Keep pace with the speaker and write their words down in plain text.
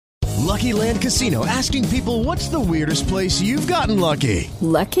Lucky Land Casino, asking people, what's the weirdest place you've gotten lucky?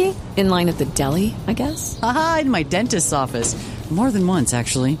 Lucky? In line at the deli, I guess? Aha, in my dentist's office. More than once,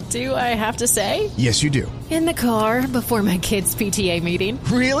 actually. Do I have to say? Yes, you do. In the car before my kids' PTA meeting.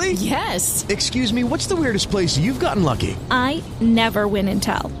 Really? Yes. Excuse me, what's the weirdest place you've gotten lucky? I never win and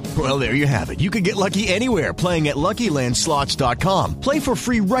tell. Well, there you have it. You can get lucky anywhere, playing at LuckyLandSlots.com. Play for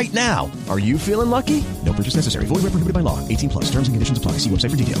free right now. Are you feeling lucky? No purchase necessary. Void where prohibited by law. 18+. Terms and conditions apply. See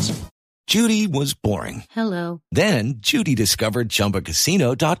website for details. Judy was boring. Hello. Then Judy discovered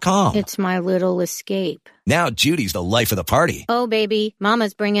ChumbaCasino.com. It's my little escape. Now Judy's the life of the party. Oh, baby,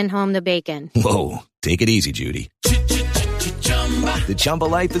 mama's bringing home the bacon. Whoa, take it easy, Judy. The Chumba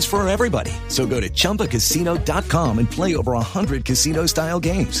life is for everybody. So go to ChumbaCasino.com and play over 100 casino-style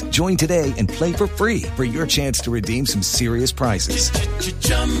games. Join today and play for free for your chance to redeem some serious prizes.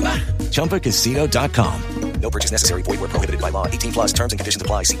 ChumbaCasino.com. No purchase necessary. Void where prohibited by law. 18+. Terms and conditions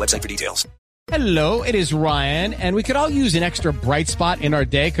apply. See website for details. Hello, it is Ryan, and we could all use an extra bright spot in our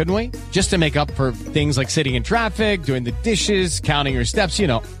day, couldn't we? Just to make up for things like sitting in traffic, doing the dishes, counting your steps, you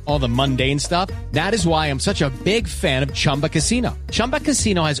know, all the mundane stuff. That is why I'm such a big fan of Chumba Casino. Chumba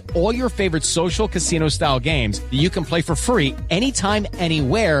Casino has all your favorite social casino-style games that you can play for free anytime,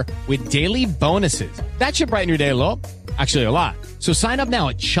 anywhere with daily bonuses. That should brighten your day a little. Actually, a lot. So sign up now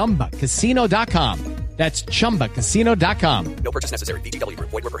at ChumbaCasino.com. That's ChumbaCasino.com. No purchase necessary. VGW Group.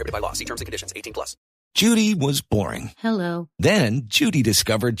 Void where prohibited by law. See terms and conditions. 18+. Judy was boring. Hello. Then Judy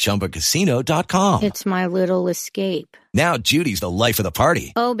discovered ChumbaCasino.com. It's my little escape. Now Judy's the life of the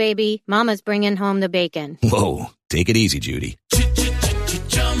party. Oh, baby, mama's bringing home the bacon. Whoa, take it easy, Judy.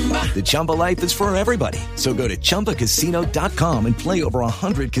 The Chumba life is for everybody. So go to ChumbaCasino.com and play over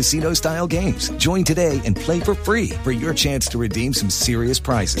 100 casino-style games. Join today and play for free for your chance to redeem some serious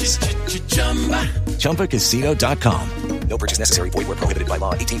prizes. ChumbaCasino.com. No purchase necessary. Void where prohibited by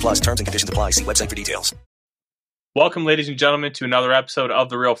law. 18+. Terms and conditions apply. See website for details. Welcome, ladies and gentlemen, to another episode of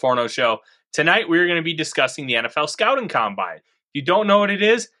The Real Forno Show. Tonight, we're going to be discussing the NFL Scouting Combine. If you don't know what it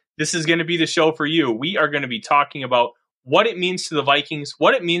is, this is going to be the show for you. We are going to be talking about what it means to the Vikings,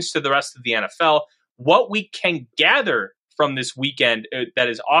 what it means to the rest of the NFL, what we can gather from this weekend that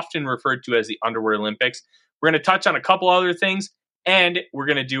is often referred to as the Underwear Olympics. We're going to touch on a couple other things, and we're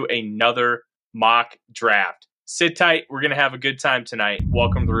going to do another mock draft. Sit tight. We're going to have a good time tonight.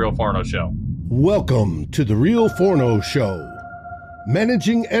 Welcome to The Real Forno Show. Welcome to The Real Forno Show.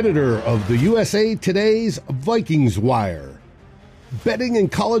 Managing editor of the USA Today's Vikings Wire. Betting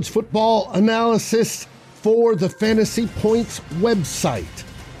and college football analysis for the Fantasy Points website.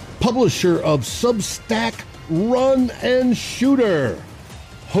 Publisher of Substack Run and Shooter.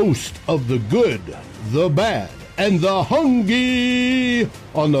 Host of The Good, The Bad, and The Hungry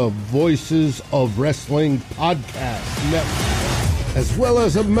on the Voices of Wrestling Podcast Network, as well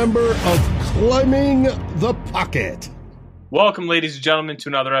as a member of Climbing the Pocket. Welcome, ladies and gentlemen, to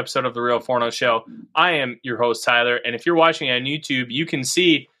another episode of The Real Forno Show. I am your host, Tyler, and if you're watching on YouTube, you can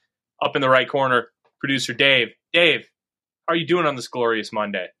see up in the right corner, producer Dave. Dave, how are you doing on this glorious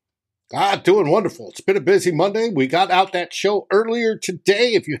Monday? Doing wonderful. It's been a busy Monday. We got out that show earlier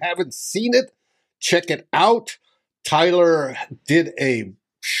today. If you haven't seen it, check it out. Tyler did a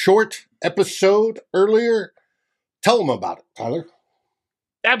short episode earlier. Tell them about it, Tyler.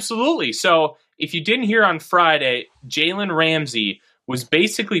 Absolutely. So if you didn't hear on Friday, Jalen Ramsey was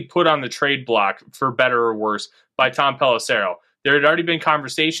basically put on the trade block, for better or worse, by Tom Pelissero. There had already been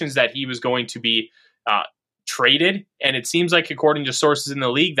conversations that he was going to be traded, and it seems like, according to sources in the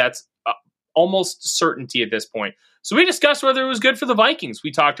league, that's almost certainty at this point. So we discussed whether it was good for the Vikings. We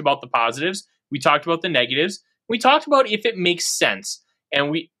talked about the positives. We talked about the negatives. We talked about if it makes sense.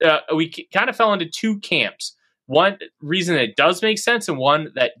 And we kind of fell into two camps. One reason that it does make sense and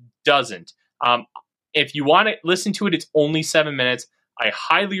one that doesn't. If you want to listen to it, it's only 7 minutes. I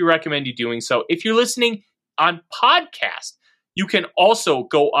highly recommend you doing so. If you're listening on podcast, you can also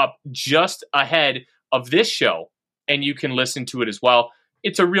go up just ahead of this show and you can listen to it as well.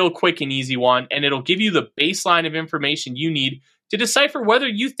 It's a real quick and easy one, and it'll give you the baseline of information you need to decipher whether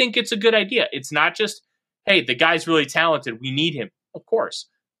you think it's a good idea. It's not just, hey, the guy's really talented, we need him. Of course,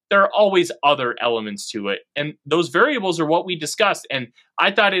 there are always other elements to it, and those variables are what we discussed, and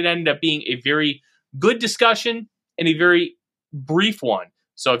I thought it ended up being a very good discussion and a very brief one.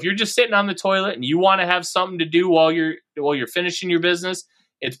 So if you're just sitting on the toilet and you want to have something to do while you're finishing your business,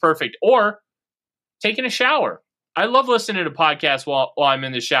 it's perfect. Or taking a shower. I love listening to podcasts while I'm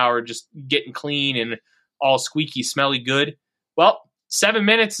in the shower, just getting clean and all squeaky, smelly good. Well, 7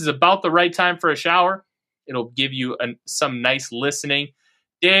 minutes is about the right time for a shower. It'll give you some nice listening.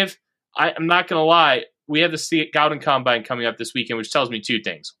 Dave, I'm not going to lie. We have the Scouting Combine coming up this weekend, which tells me two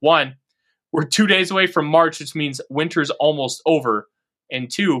things. One, we're 2 days away from March, which means winter's almost over. And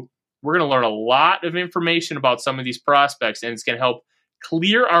 2, we're going to learn a lot of information about some of these prospects, and it's going to help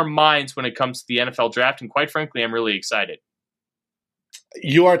clear our minds when it comes to the NFL draft. And quite frankly, I'm really excited.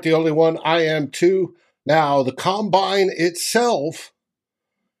 You aren't the only one. I am too. Now, the combine itself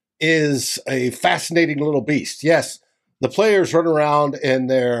is a fascinating little beast. Yes, the players run around in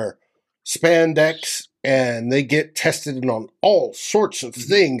their spandex and they get tested on all sorts of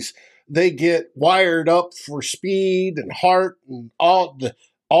things. They get wired up for speed and heart and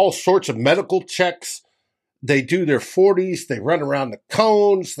all sorts of medical checks. They do their 40s. They run around the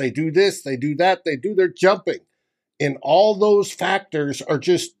cones. They do this. They do that. They do their jumping. And all those factors are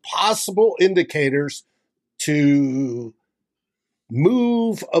just possible indicators to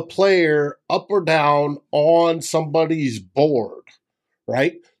move a player up or down on somebody's board,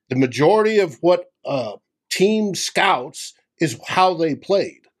 right? The majority of what team scouts is how they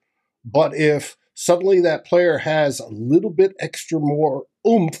played. But if suddenly that player has a little bit extra more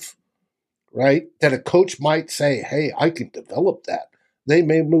oomph, right, that a coach might say, hey, I can develop that, they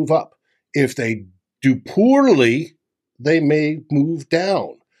may move up. If they do poorly, they may move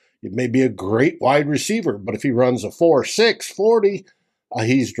down. It may be a great wide receiver, but if he runs a 4.6 40,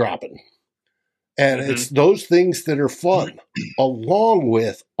 he's dropping. And it's those things that are fun, along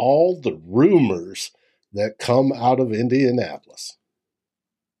with all the rumors that come out of Indianapolis.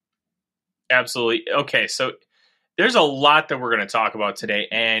 Absolutely. Okay, so there's a lot that we're going to talk about today,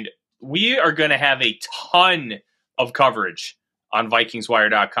 and we are going to have a ton of coverage on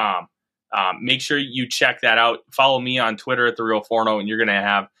VikingsWire.com. Make sure you check that out. Follow me on Twitter at @TheRealForno, and you're going to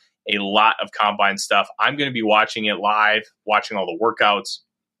have a lot of combine stuff. I'm going to be watching it live, watching all the workouts,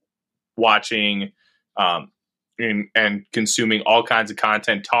 watching and consuming all kinds of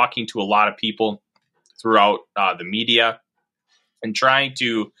content, talking to a lot of people throughout the media, and trying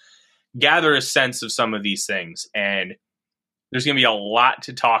to gather a sense of some of these things. And there's going to be a lot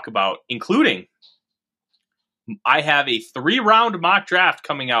to talk about, including I have a 3-round mock draft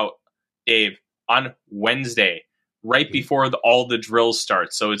coming out, Dave, on Wednesday, right before all the drills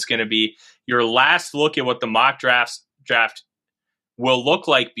start. So it's going to be your last look at what the mock draft will look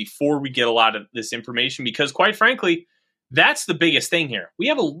like before we get a lot of this information, because quite frankly, that's the biggest thing here. We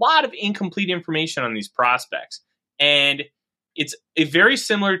have a lot of incomplete information on these prospects, and it's a very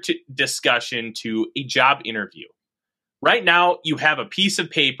similar discussion to a job interview. Right now, you have a piece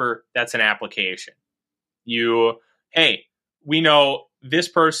of paper that's an application. Hey, we know this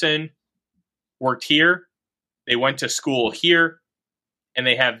person worked here, they went to school here, and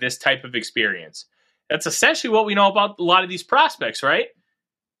they have this type of experience. That's essentially what we know about a lot of these prospects, right?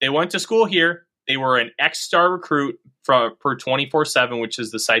 They went to school here. They were an X-Star recruit per 24/7, which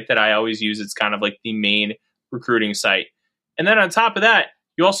is the site that I always use. It's kind of like the main recruiting site. And then on top of that,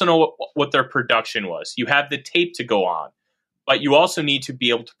 you also know what their production was. You have the tape to go on, but you also need to be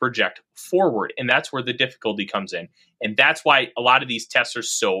able to project forward. And that's where the difficulty comes in. And that's why a lot of these tests are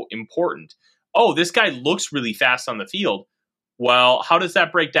so important. Oh, this guy looks really fast on the field. Well, how does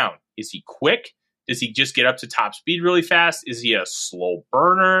that break down? Is he quick? Does he just get up to top speed really fast? Is he a slow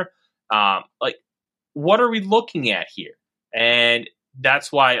burner? What are we looking at here? And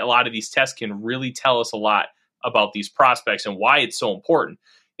that's why a lot of these tests can really tell us a lot about these prospects and why it's so important.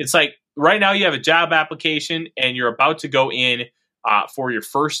 It's like right now you have a job application and you're about to go in for your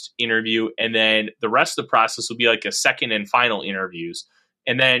first interview, and then the rest of the process will be like a second and final interviews.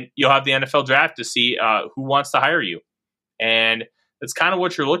 And then you'll have the NFL draft to see who wants to hire you. And that's kind of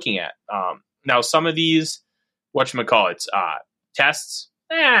what you're looking at. Now, some of these, tests,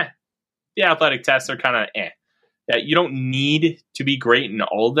 the athletic tests are kind of that you don't need to be great in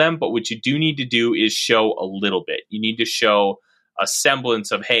all of them, but what you do need to do is show a little bit. You need to show a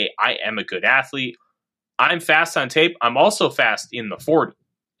semblance of, hey, I am a good athlete. I'm fast on tape. I'm also fast in the 40.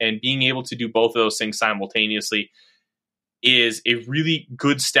 And being able to do both of those things simultaneously is a really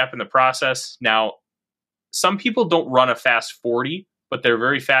good step in the process. Now, some people don't run a fast 40, but they're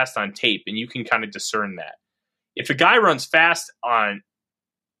very fast on tape, and you can kind of discern that. If a guy runs fast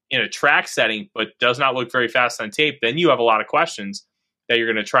in a track setting, but does not look very fast on tape, then you have a lot of questions that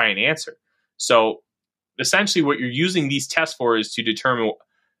you're going to try and answer. So essentially what you're using these tests for is to determine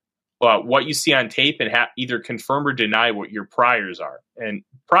what you see on tape and either confirm or deny what your priors are. And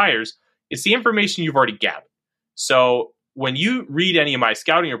priors, it's the information you've already gathered. So when you read any of my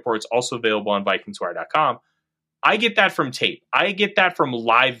scouting reports, also available on VikingsWire.com, I get that from tape. I get that from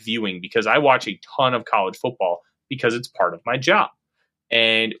live viewing because I watch a ton of college football because it's part of my job.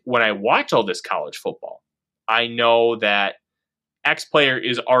 And when I watch all this college football, I know that X player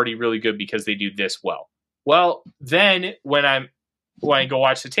is already really good because they do this well. Well, then when I'm when I go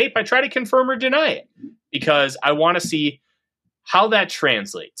watch the tape, I try to confirm or deny it because I want to see how that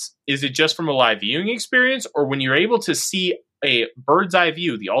translates. Is it just from a live viewing experience, or when you're able to see a bird's eye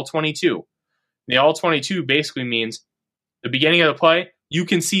view, the all 22? The all 22 basically means the beginning of the play, you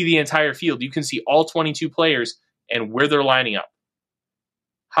can see the entire field. You can see all 22 players and where they're lining up.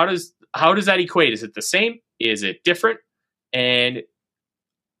 How does that equate? Is it the same? Is it different? And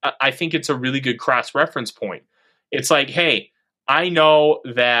I think it's a really good cross-reference point. It's like, hey, I know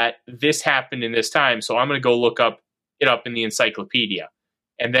that this happened in this time, so I'm going to go look it up in the encyclopedia.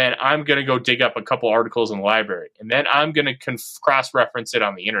 And then I'm going to go dig up a couple articles in the library. And then I'm going to cross-reference it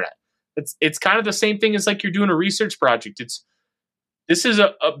on the internet. It's kind of the same thing as like you're doing a research project. This is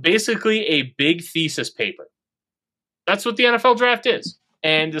basically a big thesis paper. That's what the NFL draft is.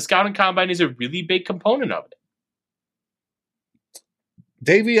 And the scouting combine is a really big component of it.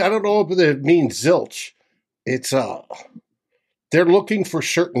 Davey, I don't know if it means zilch. It's they're looking for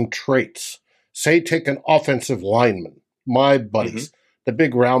certain traits. Say take an offensive lineman, my buddies, the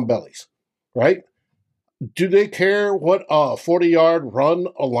big round bellies, right? Do they care what a 40-yard run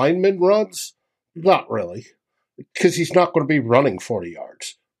a lineman runs? Not really, because he's not going to be running 40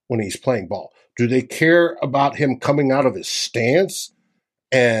 yards when he's playing ball. Do they care about him coming out of his stance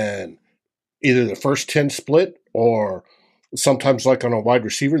and either the first 10 split or sometimes like on a wide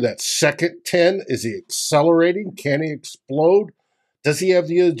receiver, that second 10, is he accelerating? Can he explode? Does he have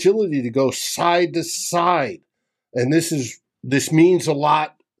the agility to go side to side? And this means a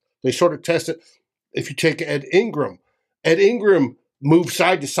lot. They sort of test it. If you take Ed Ingram moves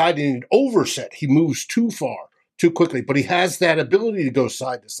side to side in an overset. He moves too far, too quickly, but he has that ability to go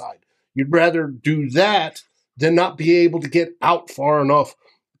side to side. You'd rather do that than not be able to get out far enough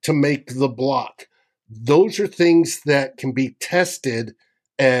to make the block. Those are things that can be tested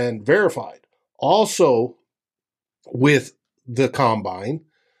and verified. Also, with the combine,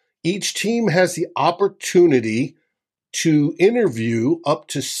 each team has the opportunity to interview up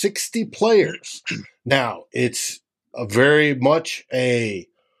to 60 players. Now, it's a very much a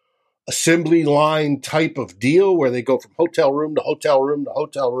assembly line type of deal where they go from hotel room to hotel room to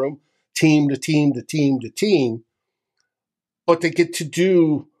hotel room, team to team to team to team, but they get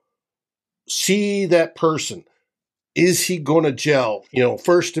to see that person. Is he going to gel?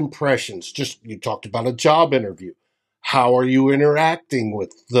 First impressions. Just, you talked about a job interview. How are you interacting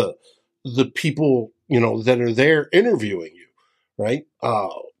with the people, that are there interviewing you, right?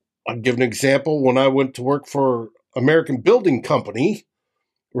 I'll give an example. When I went to work for American Building Company,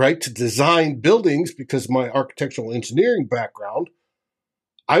 right, to design buildings because of my architectural engineering background,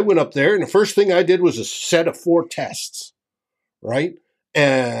 I went up there and the first thing I did was a set of 4 tests, right?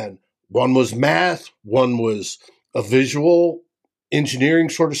 And one was math, one was a visual engineering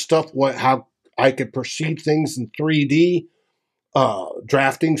sort of stuff, how I could perceive things in 3D,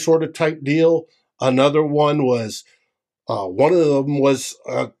 drafting sort of type deal. Another one was, one of them was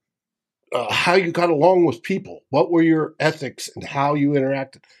how you got along with people. What were your ethics and how you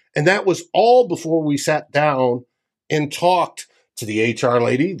interacted? And that was all before we sat down and talked to the HR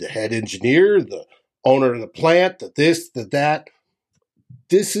lady, the head engineer, the owner of the plant, the this, the that.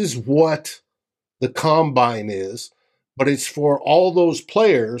 This is what the combine is, but it's for all those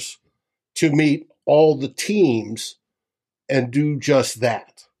players to meet all the teams and do just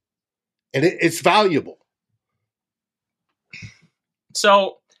that. And it's valuable.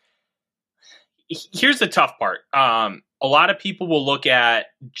 So here's the tough part. A lot of people will look at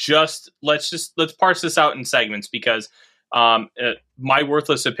let's parse this out in segments because my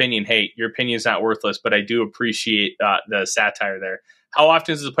worthless opinion, hey, your opinion is not worthless, but I do appreciate the satire there. How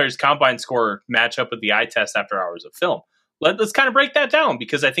often does the player's combine score match up with the eye test after hours of film? Let's kind of break that down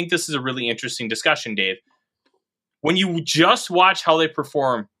because I think this is a really interesting discussion, Dave. When you just watch how they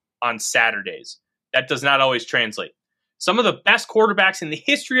perform on Saturdays, that does not always translate. Some of the best quarterbacks in the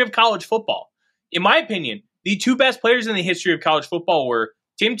history of college football, in my opinion, the 2 best players in the history of college football were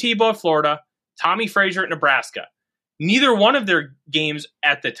Tim Tebow at Florida, Tommy Frazier at Nebraska. Neither one of their games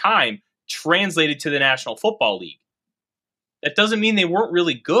at the time translated to the National Football League. That doesn't mean they weren't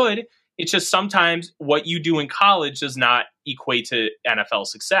really good. It's just sometimes what you do in college does not equate to NFL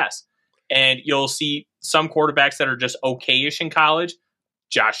success. And you'll see some quarterbacks that are just okay-ish in college.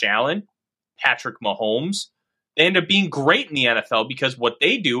 Josh Allen, Patrick Mahomes. They end up being great in the NFL because what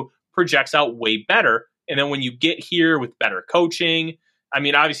they do projects out way better. And then when you get here with better coaching, I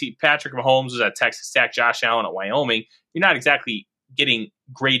mean, obviously Patrick Mahomes was at Texas Tech, Josh Allen at Wyoming. You're not exactly getting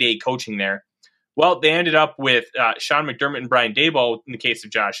grade A coaching there. Well, they ended up with Sean McDermott and Brian Daboll in the case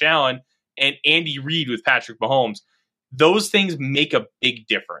of Josh Allen and Andy Reid with Patrick Mahomes. Those things make a big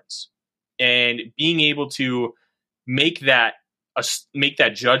difference. And being able to make that make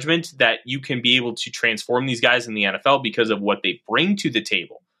that judgment that you can be able to transform these guys in the NFL because of what they bring to the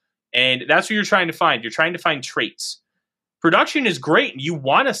table. And that's what you're trying to find. You're trying to find traits. Production is great. You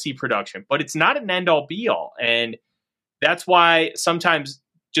want to see production, but it's not an end-all be-all. And that's why sometimes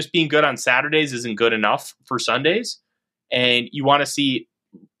just being good on Saturdays isn't good enough for Sundays. And you want to see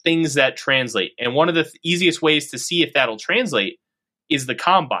things that translate. And one of the easiest ways to see if that'll translate is the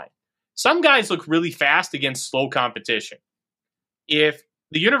combine. Some guys look really fast against slow competition. If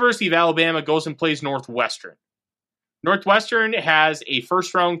the University of Alabama goes and plays Northwestern has a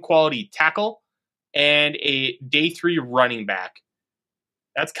first-round quality tackle and a day 3 running back.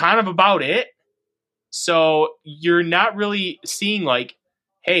 That's kind of about it. So you're not really seeing like,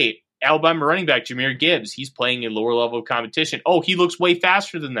 hey, Alabama running back Jahmyr Gibbs, he's playing a lower level of competition. Oh, he looks way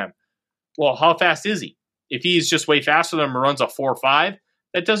faster than them. Well, how fast is he? If he's just way faster than them and runs a 4.5,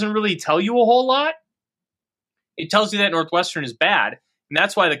 that doesn't really tell you a whole lot. It tells you that Northwestern is bad, and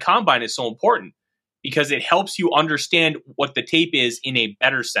that's why the combine is so important, because it helps you understand what the tape is in a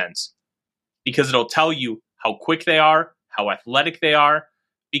better sense, because it'll tell you how quick they are, how athletic they are,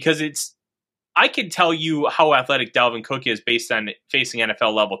 because I can tell you how athletic Dalvin Cook is based on facing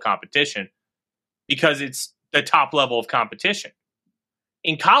NFL level competition, because it's the top level of competition.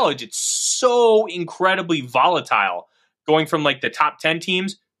 In college, it's so incredibly volatile, going from like the top 10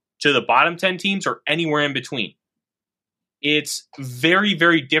 teams to the bottom 10 teams or anywhere in between. It's very,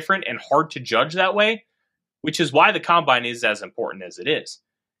 very different and hard to judge that way, which is why the combine is as important as it is.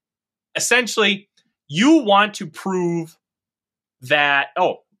 Essentially, you want to prove that,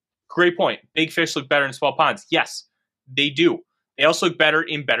 great point, big fish look better in small ponds. Yes, they do. They also look better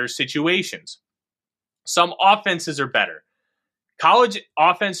in better situations. Some offenses are better. College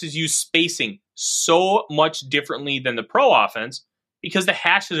offenses use spacing so much differently than the pro offense because the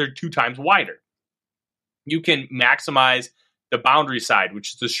hashes are 2 times wider. You can maximize the boundary side,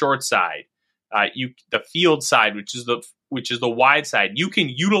 which is the short side, the field side, which is the wide side. You can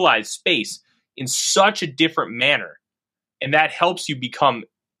utilize space in such a different manner, and that helps you become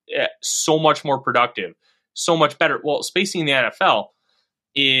so much more productive, so much better. Well, spacing in the NFL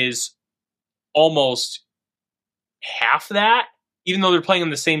is almost half that, even though they're playing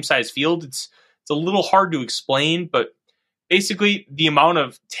on the same size field. It's a little hard to explain, but basically the amount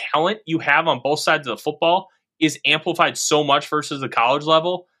of talent you have on both sides of the football is amplified so much versus the college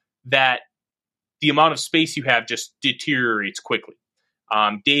level that the amount of space you have just deteriorates quickly.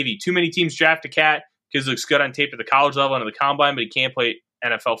 Davey, too many teams draft a cat because it looks good on tape at the college level and at the combine, but he can't play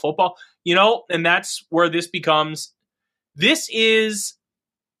NFL football. And that's where this is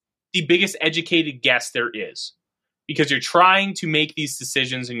the biggest educated guess there is, because you're trying to make these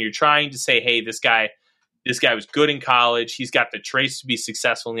decisions and you're trying to say, hey, this guy was good in college. He's got the traits to be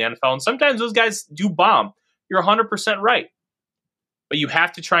successful in the NFL. And sometimes those guys do bomb. You're 100% right. But you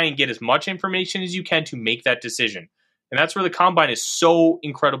have to try and get as much information as you can to make that decision. And that's where the combine is so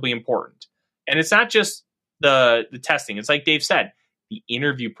incredibly important. And it's not just the testing. It's like Dave said, the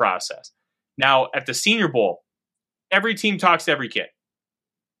interview process. Now, at the Senior Bowl, every team talks to every kid.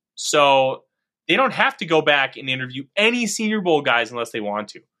 So they don't have to go back and interview any Senior Bowl guys unless they want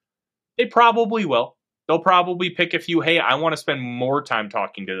to. They probably will. They'll probably pick a few, hey, I want to spend more time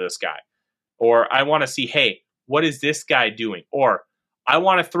talking to this guy. Or I want to see, hey, what is this guy doing? Or I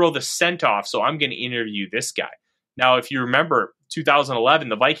want to throw the scent off, so I'm going to interview this guy. Now, if you remember 2011,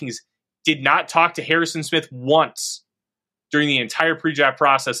 the Vikings did not talk to Harrison Smith once during the entire pre-draft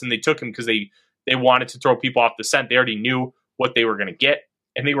process, and they took him because they wanted to throw people off the scent. They already knew what they were going to get,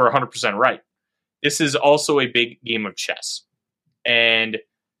 and they were 100% right. This is also a big game of chess. And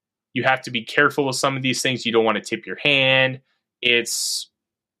you have to be careful with some of these things. You don't want to tip your hand. It's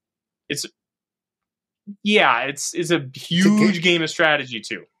a huge game of strategy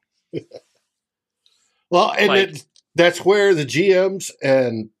too. Well, and that's where the GMs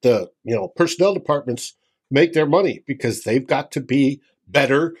and the personnel departments make their money, because they've got to be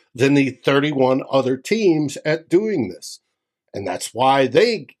better than the 31 other teams at doing this. And that's why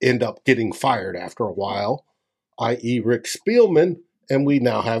they end up getting fired after a while, i.e. Rick Spielman, and we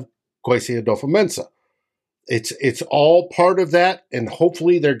now have Kwesi Adofo-Mensah. It's all part of that, and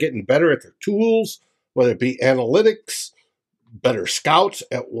hopefully they're getting better at their tools, whether it be analytics, better scouts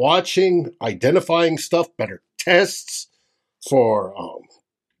at watching, identifying stuff, better tests for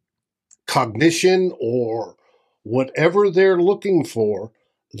cognition or whatever they're looking for.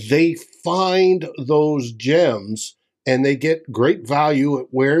 They find those gems and they get great value at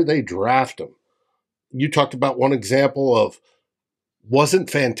where they draft them. You talked about one example of wasn't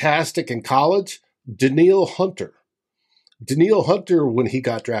fantastic in college, Danielle Hunter. Danielle Hunter, when he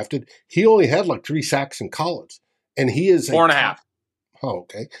got drafted, he only had like 3 sacks in college. And he is 4.5.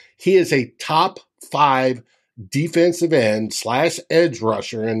 Okay. He is a top 5 defensive end / edge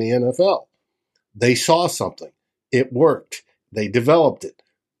rusher in the NFL. They saw something. It worked. They developed it.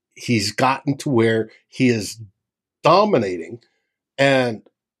 He's gotten to where he is dominating, and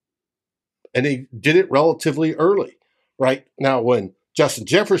he did it relatively early. Right now, when Justin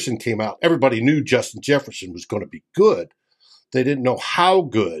Jefferson came out, everybody knew Justin Jefferson was going to be good. They didn't know how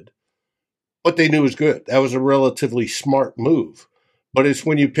good, but they knew it was good. That was a relatively smart move. But it's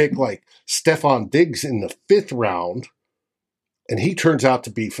when you pick like Stephon Diggs in the 5th round, and he turns out to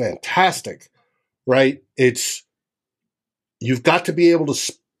be fantastic, right? You've got to be able to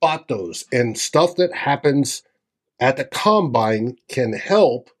spot those, and stuff that happens at the combine can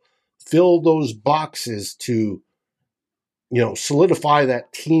help fill those boxes to, solidify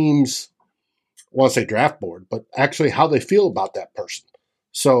that team's, I want to say draft board, but actually how they feel about that person.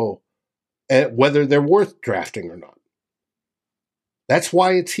 So whether they're worth drafting or not. That's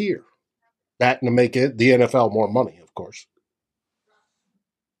why it's here. That and to make it the NFL more money, of course.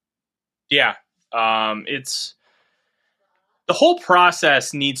 Yeah. It's the whole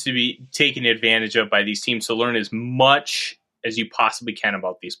process needs to be taken advantage of by these teams to learn as much as you possibly can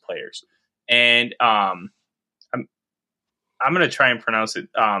about these players. And I'm going to try and pronounce it.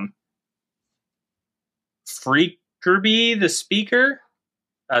 Freakerby, the speaker,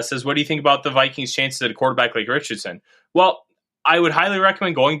 says, what do you think about the Vikings' chances at a quarterback like Richardson? Well, I would highly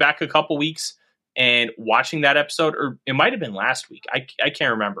recommend going back a couple weeks and watching that episode, or it might have been last week. I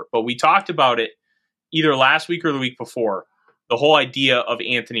can't remember, but we talked about it either last week or the week before, the whole idea of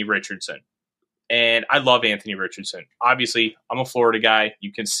Anthony Richardson. And I love Anthony Richardson. Obviously, I'm a Florida guy.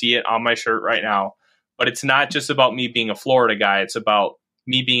 You can see it on my shirt right now. But it's not just about me being a Florida guy. It's about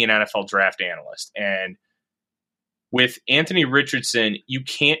me being an NFL draft analyst. And with Anthony Richardson, you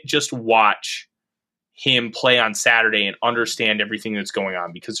can't just watch him play on Saturday and understand everything that's going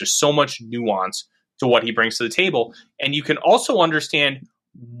on, because there's so much nuance to what he brings to the table. And you can also understand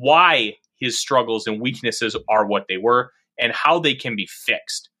why his struggles and weaknesses are what they were and how they can be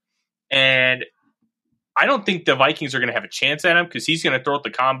fixed. And I don't think the Vikings are going to have a chance at him, because he's going to throw at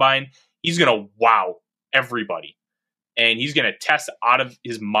the combine. He's going to wow everybody, and he's going to test out of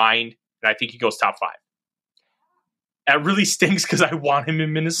his mind. And I think he goes top 5. That really stinks, because I want him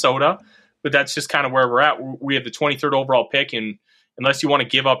in Minnesota, but that's just kind of where we're at. We have the 23rd overall pick, and unless you want to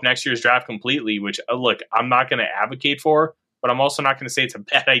give up next year's draft completely, which, look, I'm not going to advocate for, but I'm also not going to say it's a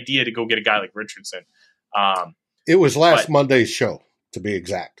bad idea to go get a guy like Richardson. It was last Monday's show, to be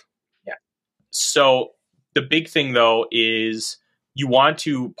exact. Yeah. So the big thing, though, is you want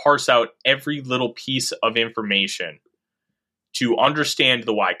to parse out every little piece of information to understand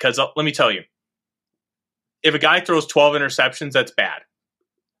the why. Because let me tell you, if a guy throws 12 interceptions, that's bad.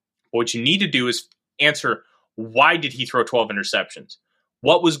 But what you need to do is answer, why did he throw 12 interceptions?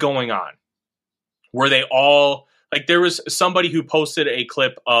 What was going on? Were they all, like, there was somebody who posted a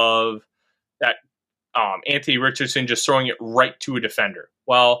clip of that Anthony Richardson just throwing it right to a defender.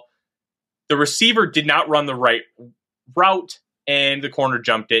 Well, the receiver did not run the right route, and the corner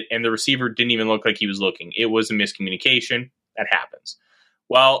jumped it, and the receiver didn't even look like he was looking. It was a miscommunication. That happens.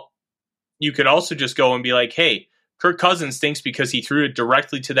 Well, you could also just go and be like, hey, Kirk Cousins thinks because he threw it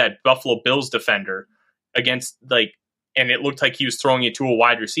directly to that Buffalo Bills defender against, like, and it looked like he was throwing it to a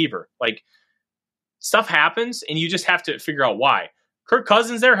wide receiver. Like, stuff happens, and you just have to figure out why. Kirk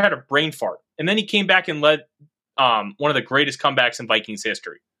Cousins there had a brain fart, and then he came back and led one of the greatest comebacks in Vikings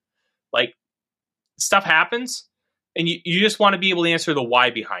history. Like, stuff happens, and you just want to be able to answer the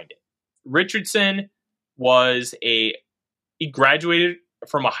why behind it. Richardson he graduated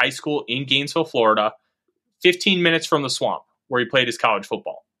from a high school in Gainesville, Florida, 15 minutes from the swamp where he played his college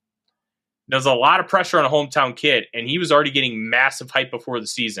football. There's a lot of pressure on a hometown kid, and he was already getting massive hype before the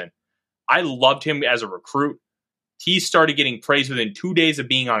season. I loved him as a recruit. He started getting praise within 2 days of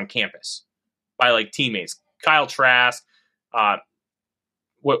being on campus by, like, teammates. Kyle Trask,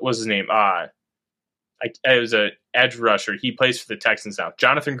 what was his name? It was an edge rusher. He plays for the Texans now.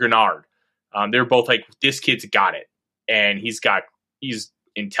 Jonathan Grenard. They were both like, this kid's got it. And he's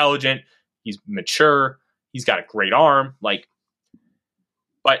intelligent. He's mature. He's got a great arm. Like,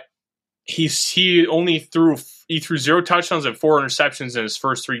 but he threw 0 touchdowns and 4 interceptions in his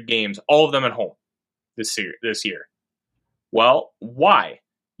first 3 games, all of them at home this year. Well, why?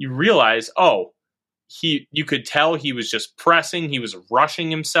 You realize, you could tell he was just pressing. He was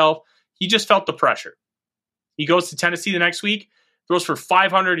rushing himself. He just felt the pressure. He goes to Tennessee the next week, throws for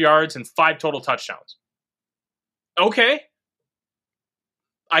 500 yards and 5 total touchdowns. Okay.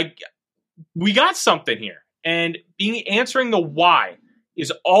 We got something here. And answering the why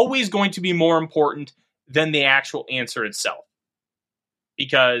is always going to be more important than the actual answer itself.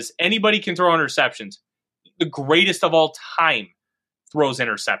 Because anybody can throw interceptions. The greatest of all time throws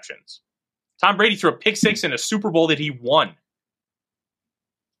interceptions. Tom Brady threw a pick six in a Super Bowl that he won.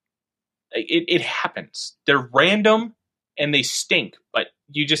 It happens. They're random and they stink, but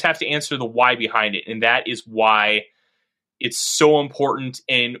you just have to answer the why behind it. And that is why it's so important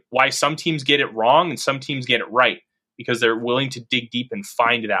and why some teams get it wrong and some teams get it right, because they're willing to dig deep and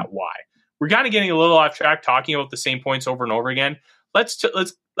find that why. We're kind of getting a little off track talking about the same points over and over again.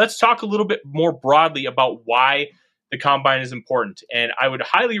 Let's talk a little bit more broadly about why the combine is important. And I would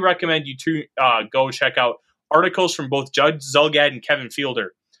highly recommend you to go check out articles from both Judge Zulgad and Kevin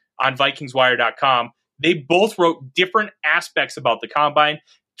Fielder on VikingsWire.com. They both wrote different aspects about the combine.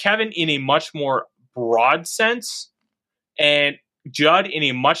 Kevin in a much more broad sense, and Judd in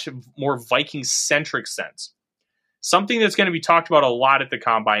a much more Viking-centric sense. Something that's going to be talked about a lot at the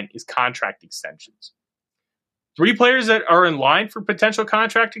combine is contract extensions. 3 players that are in line for potential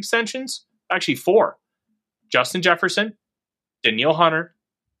contract extensions, actually 4. Justin Jefferson, Danielle Hunter,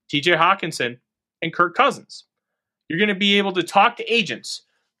 TJ Hawkinson, and Kirk Cousins. You're going to be able to talk to agents,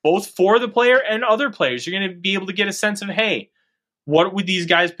 both for the player and other players. You're going to be able to get a sense of, hey, what would these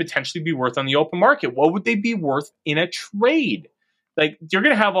guys potentially be worth on the open market? What would they be worth in a trade? Like, you're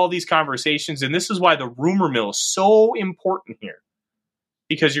going to have all these conversations, and this is why the rumor mill is so important here.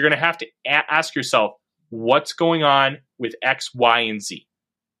 Because you're going to have to ask yourself, what's going on with X, Y, and Z?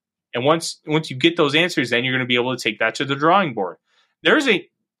 And once you get those answers, then you're going to be able to take that to the drawing board.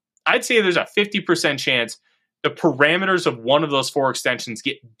 I'd say there's a 50% chance the parameters of one of those 4 extensions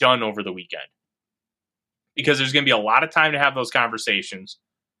get done over the weekend. Because there's going to be a lot of time to have those conversations.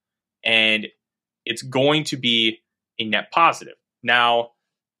 And it's going to be a net positive. Now,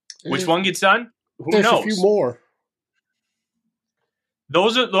 which one gets done? Who knows? There's a few more.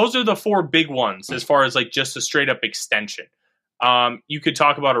 Those are the 4 big ones as far as like just a straight up extension. You could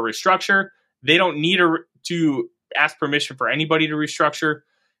talk about a restructure. They don't need to ask permission for anybody to restructure.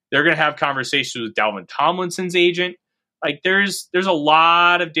 They're going to have conversations with Dalvin Tomlinson's agent. Like there's a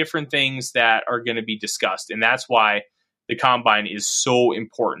lot of different things that are going to be discussed, and that's why the combine is so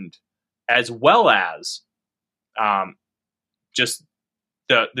important, as well as just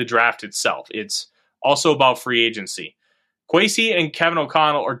the draft itself. It's also about free agency. Kwesi and Kevin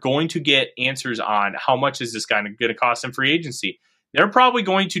O'Connell are going to get answers on how much is this guy going to cost in free agency. They're probably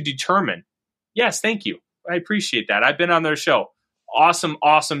going to determine, yes, thank you. I appreciate that. I've been on their show. Awesome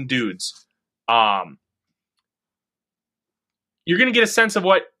dudes. You're going to get a sense of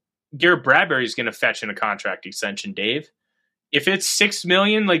what Garrett Bradbury is going to fetch in a contract extension, Dave. If it's $6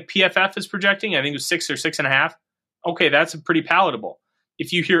 million, like PFF is projecting, I think it was 6 or 6.5. Okay, that's pretty palatable.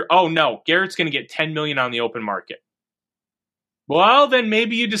 If you hear, oh no, Garrett's going to get $10 million on the open market. Well, then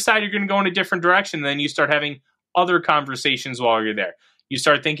maybe you decide you're going to go in a different direction. And then you start having other conversations while you're there. You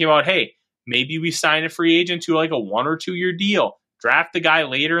start thinking about, hey, maybe we sign a free agent to like a 1 or 2 year deal. Draft the guy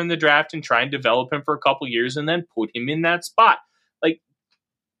later in the draft and try and develop him for a couple years and then put him in that spot. Like,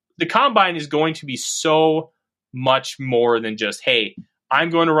 the combine is going to be so much more than just, hey, I'm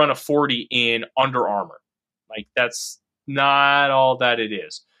going to run a 40 in Under Armour. Like, that's not all that it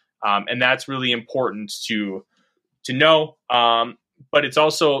is. And that's really important to know. But it's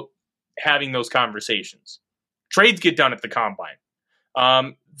also having those conversations. Trades get done at the combine.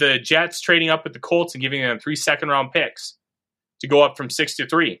 The Jets trading up with the Colts and giving them 3 second-round picks to go up from 6 to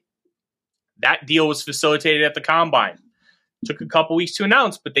 3. That deal was facilitated at the combine. Took a couple weeks to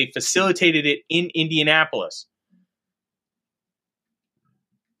announce, but they facilitated it in Indianapolis.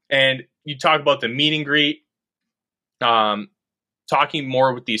 And you talk about the meet and greet, talking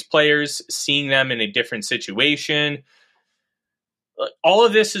more with these players, seeing them in a different situation. All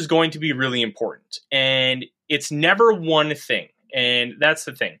of this is going to be really important. And it's never one thing. And that's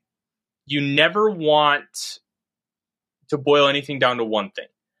the thing. You never want to boil anything down to one thing.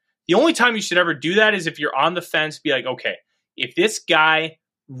 The only time you should ever do that is if you're on the fence, be like, okay, if this guy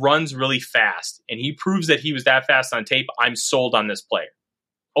runs really fast and he proves that he was that fast on tape, I'm sold on this player.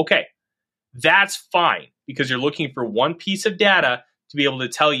 Okay, that's fine because you're looking for one piece of data to be able to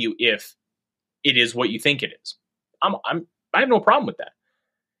tell you if it is what you think it is. I have no problem with that.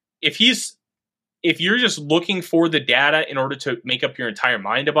 If you're just looking for the data in order to make up your entire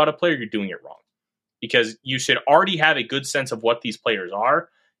mind about a player, you're doing it wrong. Because you should already have a good sense of what these players are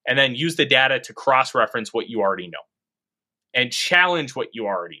and then use the data to cross-reference what you already know and challenge what you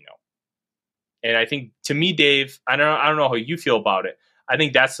already know. And I think, to me, Dave, I don't know how you feel about it. I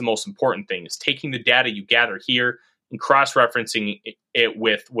think that's the most important thing, is taking the data you gather here and cross-referencing it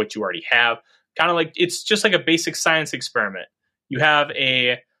with what you already have. Kind of like, it's just like a basic science experiment. You have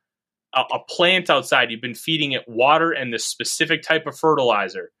a a plant outside, you've been feeding it water and this specific type of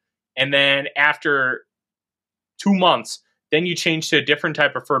fertilizer. And then after 2 months, then you change to a different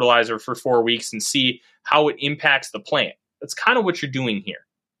type of fertilizer for 4 weeks and see how it impacts the plant. That's kind of what you're doing here.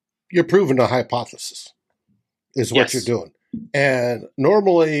 You're proving a hypothesis is what you're doing. And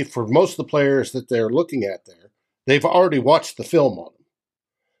normally for most of the players that they're looking at there, they've already watched the film on them.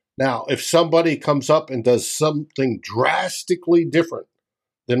 Now, if somebody comes up and does something drastically different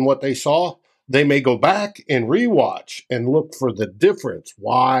than what they saw, they may go back and rewatch and look for the difference.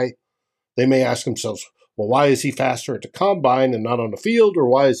 Why? They may ask themselves, well, why is he faster at the combine and not on the field? Or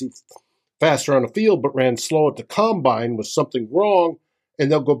why is he faster on the field but ran slow at the combine? Was something wrong?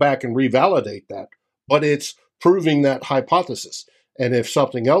 And they'll go back and revalidate that. But it's proving that hypothesis. And if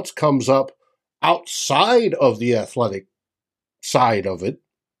something else comes up outside of the athletic side of it,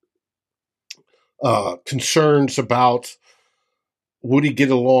 concerns about would he get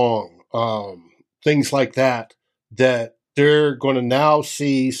along, things like that, that they're going to now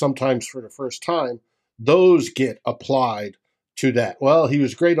see sometimes for the first time, those get applied to that. Well, he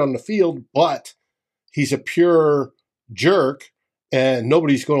was great on the field, but he's a pure jerk and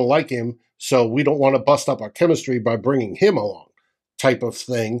nobody's going to like him. So we don't want to bust up our chemistry by bringing him along type of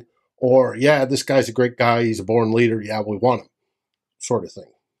thing. Or, yeah, this guy's a great guy. He's a born leader. Yeah, we want him sort of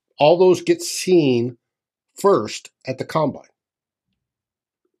thing. All those get seen first at the combine.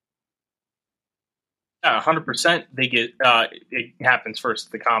 100%. They get it happens first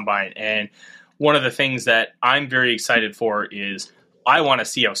at the combine. And one of the things that I'm very excited for is I want to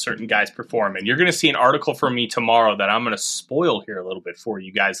see how certain guys perform. And you're going to see an article from me tomorrow that I'm going to spoil here a little bit for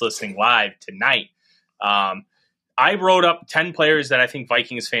you guys listening live tonight. I wrote up 10 players that I think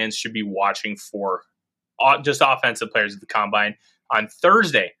Vikings fans should be watching for, just offensive players at the combine. On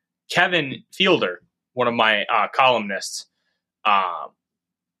Thursday, Kevin Fielder, one of my columnists,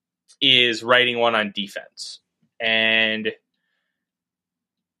 is writing one on defense. And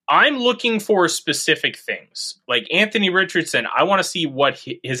I'm looking for specific things. Like Anthony Richardson, I want to see what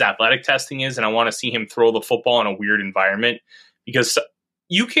his athletic testing is, and I want to see him throw the football in a weird environment, because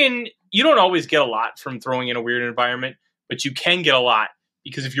you don't always get a lot from throwing in a weird environment, but you can get a lot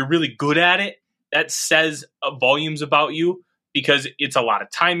because if you're really good at it, that says volumes about you, because it's a lot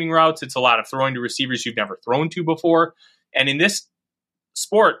of timing routes. It's a lot of throwing to receivers you've never thrown to before. And in this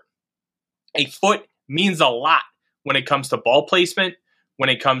sport, a foot means a lot when it comes to ball placement, when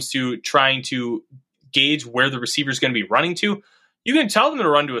it comes to trying to gauge where the receiver is going to be running to. You can tell them to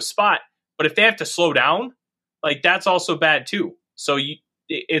run to a spot, but if they have to slow down, like that's also bad too. So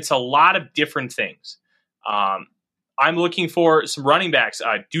it's a lot of different things. I'm looking for some running backs.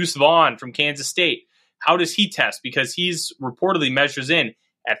 Deuce Vaughn from Kansas State. How does he test? Because he's reportedly measures in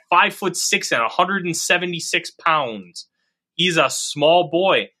at 5'6" and 176 pounds. He's a small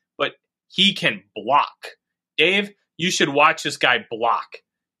boy, but he can block. Dave, you should watch this guy block.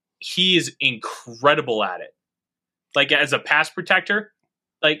 He is incredible at it. Like as a pass protector,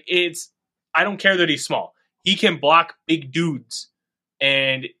 like I don't care that he's small. He can block big dudes,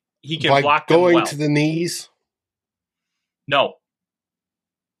 and he can by block them going well. To the knees. No.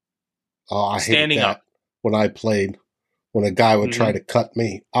 Oh, I Standing hated that up. when I played. When a guy would try to cut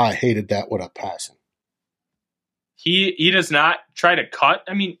me, I hated that with a passion. He does not try to cut.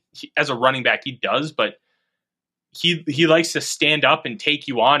 I mean, as a running back, he does, but he likes to stand up and take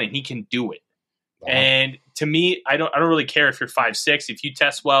you on, and he can do it. Uh-huh. And to me, I don't really care if you're 5'6", if you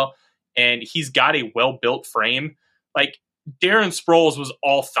test well, and he's got a well-built frame. Like Darren Sproles was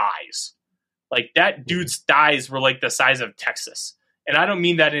all thighs. Like that dude's thighs were like the size of Texas. And I don't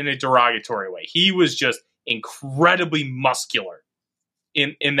mean that in a derogatory way. He was just incredibly muscular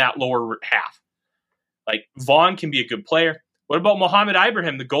in that lower half. Like Vaughn can be a good player. What about Mohamed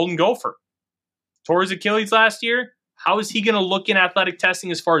Ibrahim, the Golden Gopher? Tore his Achilles last year. How is he going to look in athletic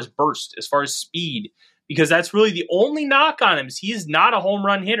testing as far as burst, as far as speed? Because that's really the only knock on him is he is not a home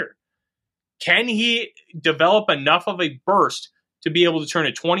run hitter. Can he develop enough of a burst to be able to turn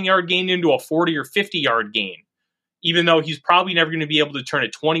a 20-yard gain into a 40 or 50-yard gain? Even though he's probably never going to be able to turn a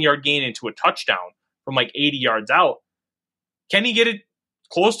 20-yard gain into a touchdown from like 80 yards out. Can he get it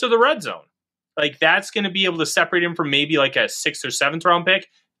close to the red zone? Like that's going to be able to separate him from maybe like a 6th or 7th round pick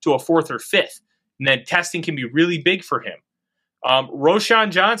to a 4th or 5th. And then testing can be really big for him.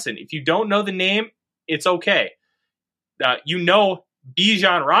 Roshan Johnson, if you don't know the name, it's okay. You know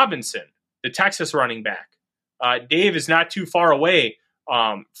Bijan Robinson, the Texas running back. Dave is not too far away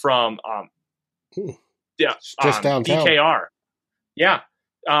from just downtown. DKR. Yeah.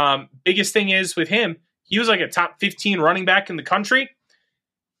 Biggest thing is with him, he was like a top 15 running back in the country.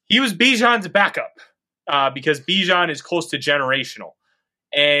 He was Bijan's backup because Bijan is close to generational.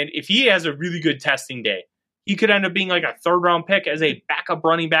 And if he has a really good testing day, he could end up being like a third-round pick as a backup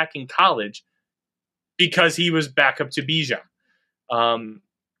running back in college because he was backup to Bijan.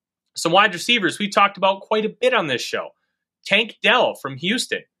 Some wide receivers we talked about quite a bit on this show. Tank Dell from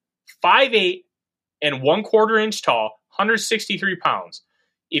Houston, 5'8" and 1/4 inch tall, 163 pounds.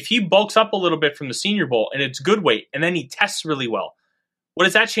 If he bulks up a little bit from the Senior Bowl and it's good weight, and then he tests really well, what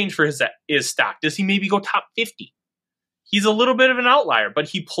does that change for his stock? Does he maybe go top 50? He's a little bit of an outlier, but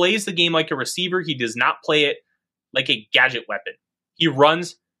he plays the game like a receiver. He does not play it like a gadget weapon. He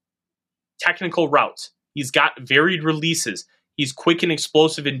runs technical routes. He's got varied releases. He's quick and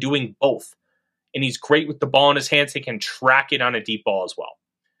explosive in doing both. And he's great with the ball in his hands. He can track it on a deep ball as well.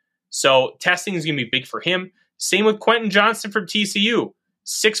 So testing is going to be big for him. Same with Quentin Johnston from TCU.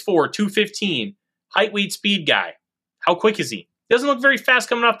 6'4", 215, height, weight, speed guy. How quick is he? Doesn't look very fast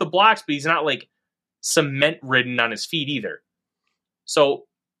coming off the blocks, but he's not like cement ridden on his feet either. So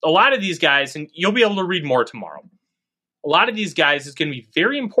a lot of these guys, and you'll be able to read more tomorrow, a lot of these guys, it's going to be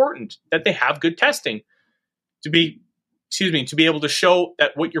very important that they have good testing to be able to show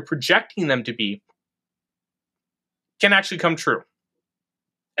that what you're projecting them to be can actually come true.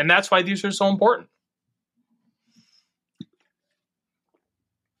 And that's why these are so important.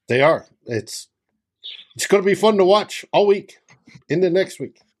 They are. It's going to be fun to watch all week into next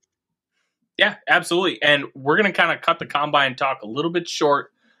week. Yeah, absolutely. And we're going to kind of cut the combine talk a little bit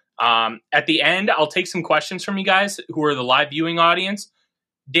short. At the end, I'll take some questions from you guys who are the live viewing audience.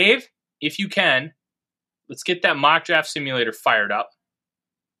 Dave, if you can, let's get that mock draft simulator fired up.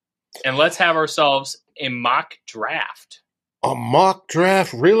 And let's have ourselves a mock draft. A mock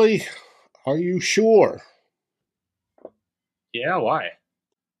draft? Really? Are you sure? Yeah, why?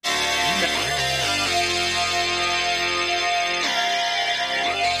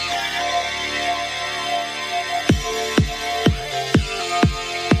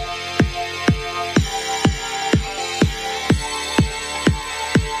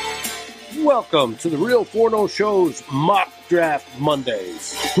 Welcome to the Real Forno Show's Mock Draft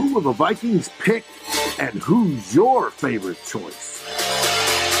Mondays. Who will the Vikings pick, and who's your favorite choice?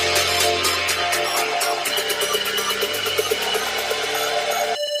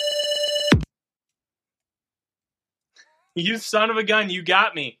 You son of a gun, you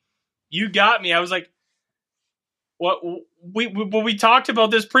got me. You got me. I was like, what? We talked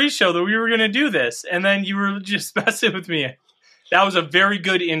about this pre-show that we were going to do this, and then you were just messing with me. That was a very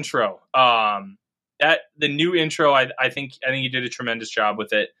good intro. That the new intro, I think you did a tremendous job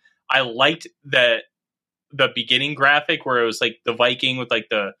with it. I liked the beginning graphic where it was like the Viking with like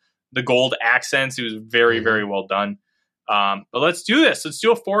the gold accents. It was very, very well done. But let's do this. Let's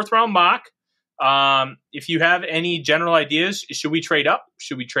do a 4th round mock. If you have any general ideas, should we trade up?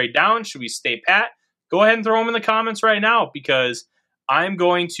 Should we trade down? Should we stay pat? Go ahead and throw them in the comments right now, because I'm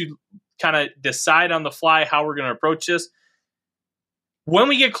going to kind of decide on the fly how we're going to approach this. When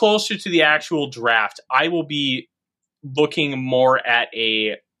we get closer to the actual draft, I will be looking more at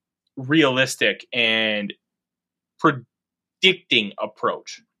a realistic and predicting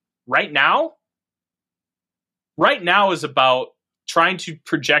approach. Right now is about trying to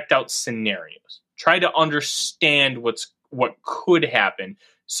project out scenarios, try to understand what could happen.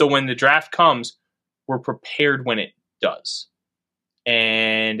 So when the draft comes, we're prepared when it does.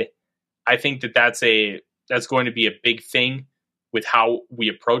 And I think that's going to be a big thing with how we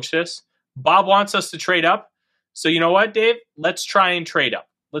approach this. Bob wants us to trade up. So you know what, Dave? Let's try and trade up.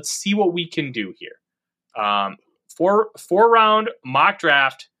 Let's see what we can do here. 4-round mock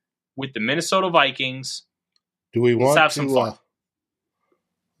draft with the Minnesota Vikings. Do we want Let's have to some fun.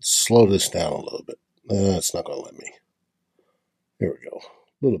 Slow this down a little bit? It's not going to let me. Here we go.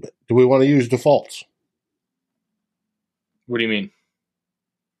 A little bit. Do we want to use defaults? What do you mean?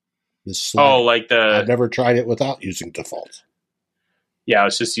 I've never tried it without using defaults. Yeah,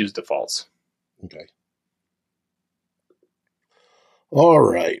 let's just use defaults. Okay. All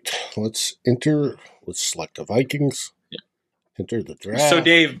right. Let's select the Vikings. Yeah. Enter the draft. So,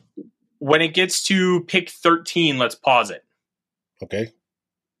 Dave, when it gets to pick 13, let's pause it. Okay.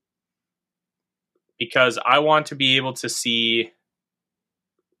 Because I want to be able to see.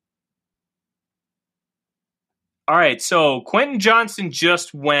 All right, so Quentin Johnston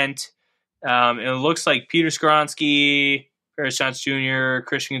just went. It looks like Peter Skoronsky, Paris Johnson Jr.,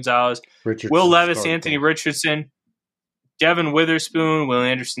 Christian Gonzalez, Will Levis, Anthony Richardson, Devin Witherspoon, Will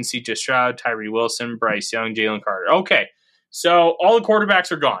Anderson, C.J. Stroud, Tyree Wilson, Bryce Young, Jalen Carter. Okay, so all the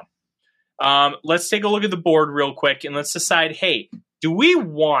quarterbacks are gone. Let's take a look at the board real quick, and let's decide, hey, do we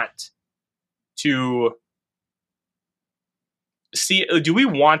want to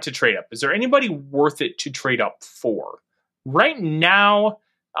trade up? Is there anybody worth it to trade up for? Right now,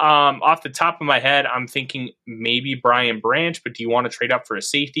 off the top of my head, I'm thinking maybe Brian Branch, but do you want to trade up for a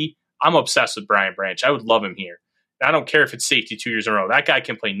safety? I'm obsessed with Brian Branch. I would love him here. And I don't care if it's safety 2 years in a row. That guy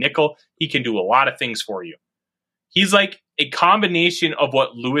can play nickel. He can do a lot of things for you. He's like a combination of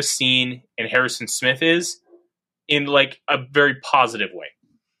what Lewis Cine and Harrison Smith is in like a very positive way.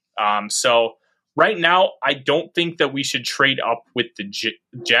 So right now, I don't think that we should trade up with the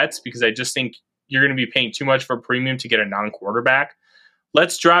Jets because I just think you're going to be paying too much for a premium to get a non-quarterback.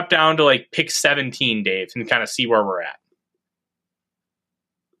 Let's drop down to like pick 17, Dave, and kind of see where we're at.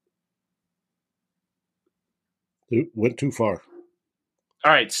 It went too far.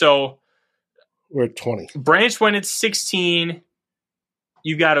 All right, so we're at 20. Branch went at 16.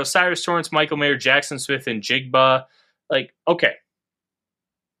 You got Osiris Torrance, Michael Mayer, Jackson Smith, and Jigba. Like, okay.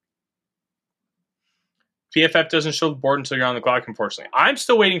 PFF doesn't show the board until you're on the clock, unfortunately. I'm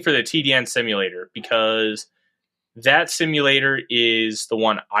still waiting for the TDN simulator because that simulator is the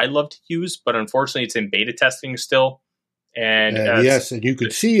one I love to use, but unfortunately it's in beta testing still. And yes, and you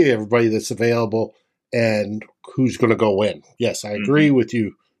can see everybody that's available and who's going to go in. Yes, I agree with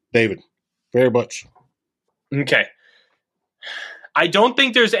you, David, very much. Okay. I don't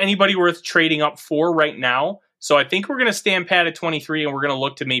think there's anybody worth trading up for right now, so I think we're going to stand pat at 23 and we're going to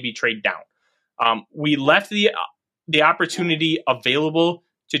look to maybe trade down. We left the opportunity available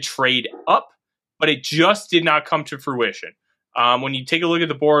to trade up, but it just did not come to fruition. When you take a look at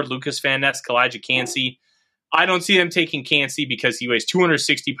the board, Lucas Van Ness, Elijah Cansey, I don't see them taking Cansey because he weighs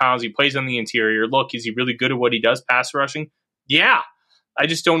 260 pounds. He plays on the interior. Look, is he really good at what he does, pass rushing? Yeah. I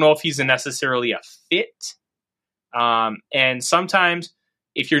just don't know if he's necessarily a fit. And sometimes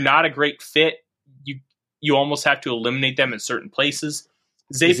if you're not a great fit, you almost have to eliminate them in certain places.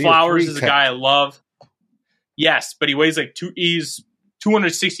 Zay Flowers is a guy I love. Yes, but he weighs like he's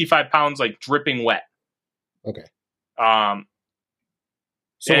 265 pounds, like dripping wet. Okay.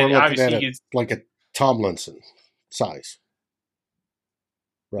 So we're looking at it like a Tomlinson size.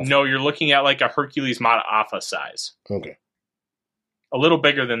 Roughly. No, you're looking at like a Hercules Mataafa size. Okay. A little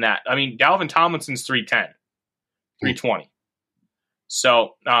bigger than that. I mean, Dalvin Tomlinson's 310, 320.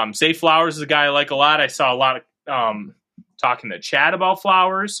 So Zay Flowers is a guy I like a lot. I saw a lot of talking to Chad about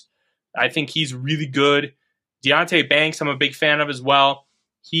Flowers. I think he's really good. Deonte Banks, I'm a big fan of as well.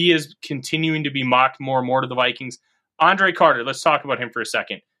 He is continuing to be mocked more and more to the Vikings. Andre Carter, let's talk about him for a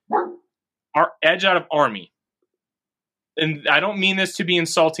second. Our edge out of Army. And I don't mean this to be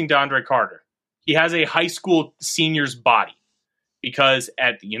insulting to Andre Carter. He has a high school senior's body. Because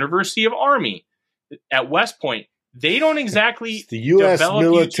at the University of Army, at West Point, they don't exactly it's the U.S.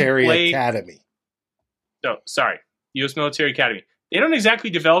 Military Academy. So, sorry. U.S. Military Academy. They don't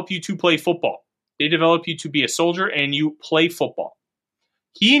exactly develop you to play football. They develop you to be a soldier and you play football.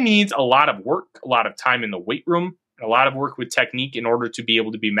 He needs a lot of work, a lot of time in the weight room, and a lot of work with technique in order to be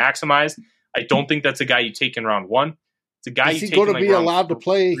able to be maximized. I don't think that's a guy you take in round one. It's a guy you take in going to be allowed to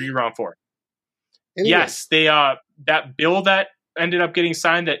play round four. Anyway. Yes, they that bill that ended up getting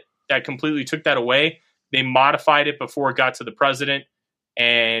signed that completely took that away. They modified it before it got to the president,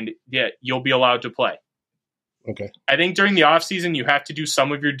 and yeah, you'll be allowed to play. Okay. I think during the offseason, you have to do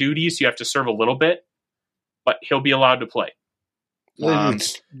some of your duties. You have to serve a little bit, but he'll be allowed to play.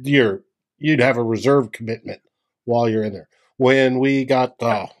 You'd have a reserve commitment while you're in there. When we got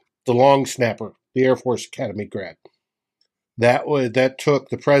the long snapper, the Air Force Academy grad, that took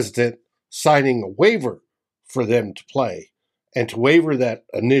the president signing a waiver for them to play and to waiver that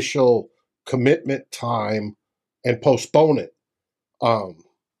initial commitment time and postpone it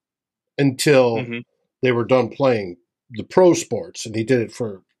until they were done playing the pro sports. And he did it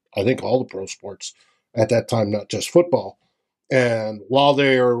for, I think, all the pro sports at that time, not just football. And while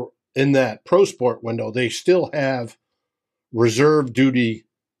they're in that pro sport window, they still have reserve duty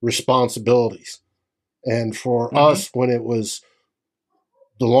responsibilities. And for us, when it was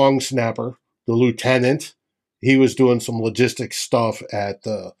the long snapper, the lieutenant, he was doing some logistics stuff at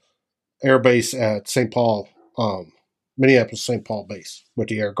the air base at St. Paul, Minneapolis St. Paul base with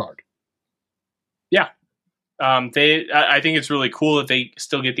the Air Guard. Yeah. I think it's really cool that they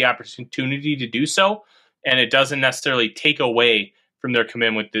still get the opportunity to do so, and it doesn't necessarily take away from their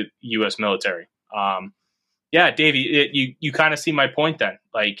commitment with the U.S. military. Yeah, Davey, you kind of see my point then.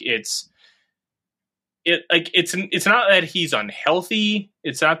 Like it's not that he's unhealthy.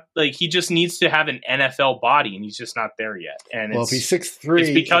 It's not like he just needs to have an NFL body, and he's just not there yet. And if he's 6'3",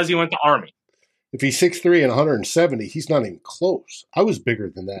 it's because he went to Army. If he's 6'3" and 170, he's not even close. I was bigger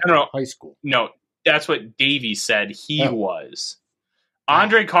than that in high school. No, that's what Davey said he was.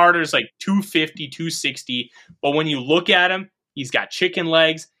 Andre Carter's like 250, 260, but when you look at him, he's got chicken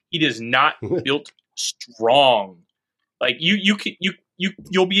legs. He is not built strong. Like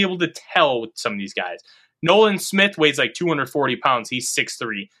you'll be able to tell with some of these guys. Nolan Smith weighs like 240 pounds. He's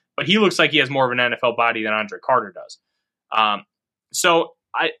 6'3", but he looks like he has more of an NFL body than Andre Carter does. So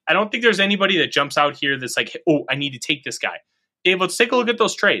I don't think there's anybody that jumps out here that's like, oh, I need to take this guy. Dave, let's take a look at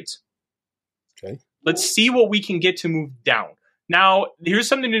those trades. Okay. Let's see what we can get to move down. Now, here's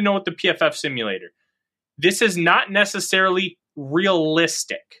something to know with the PFF simulator. This is not necessarily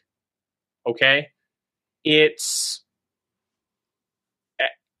realistic. Okay? It's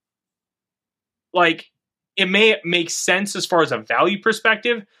like, it may make sense as far as a value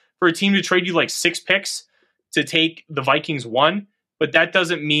perspective for a team to trade you like 6 picks to take the Vikings 1, but that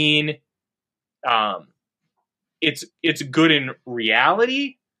doesn't mean it's good in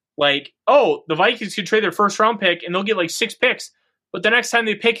reality. Like, oh, the Vikings could trade their first round pick and they'll get like 6 picks, but the next time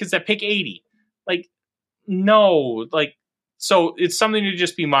they pick is at pick 80. Like, no, like, so it's something to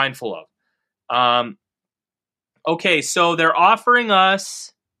just be mindful of. Okay, so they're offering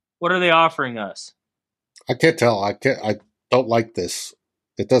us, what are they offering us? I can't tell. I don't like this.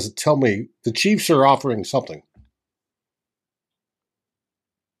 It doesn't tell me. The Chiefs are offering something.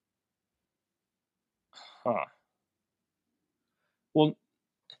 Huh. Well,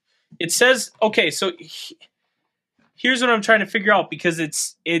 it says, okay, so here's what I'm trying to figure out, because it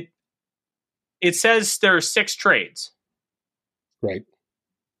says there are 6 trades. Right.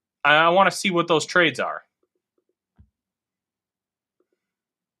 I want to see what those trades are.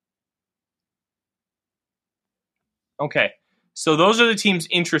 Okay, so those are the teams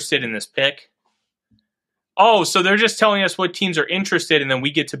interested in this pick. Oh, so they're just telling us what teams are interested, and then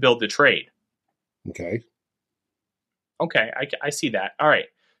we get to build the trade. Okay. Okay, I see that. All right,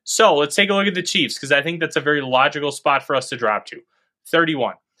 so let's take a look at the Chiefs, because I think that's a very logical spot for us to drop to.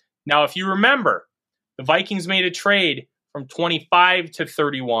 31. Now, if you remember, the Vikings made a trade from 25 to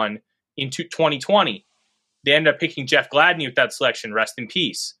 31 in 2020. They ended up picking Jeff Gladney with that selection. Rest in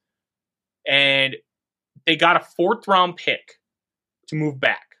peace. And they got a 4th round pick to move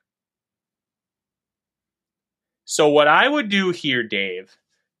back. So what I would do here, Dave,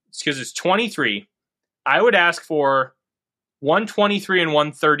 because it's 23, I would ask for 123 and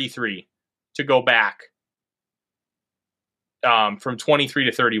 133 to go back from 23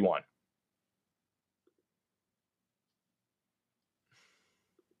 to 31.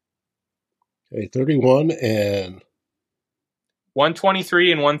 Okay, 31 and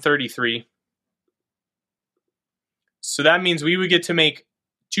 123 and 133. So that means we would get to make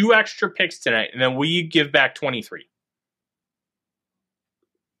 2 extra picks tonight, and then we give back 23.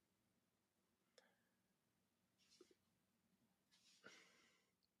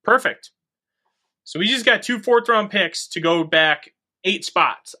 Perfect. So we just got 2 4th round picks to go back 8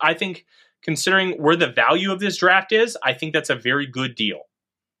 spots. I think, considering where the value of this draft is, I think that's a very good deal.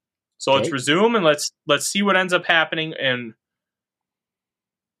 So let's resume and let's see what ends up happening and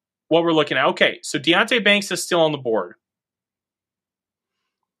what we're looking at. Okay, so Deonte Banks is still on the board.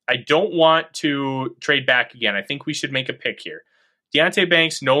 I don't want to trade back again. I think we should make a pick here. Deonte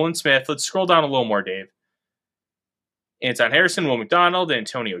Banks, Nolan Smith. Let's scroll down a little more, Dave. Anton Harrison, Will McDonald,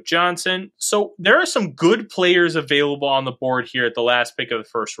 Antonio Johnson. So there are some good players available on the board here at the last pick of the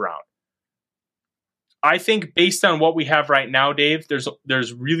first round. I think based on what we have right now, Dave,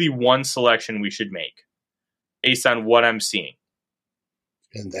 there's really one selection we should make based on what I'm seeing.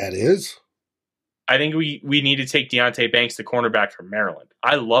 And that is? I think we need to take Deonte Banks, the cornerback from Maryland.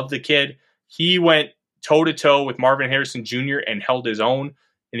 I love the kid. He went toe-to-toe with Marvin Harrison Jr. and held his own.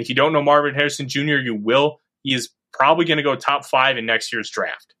 And if you don't know Marvin Harrison Jr., you will. He is probably going to go top 5 in next year's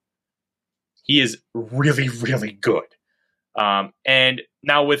draft. He is really, really good. And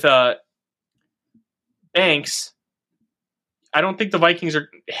now with Banks, I don't think the Vikings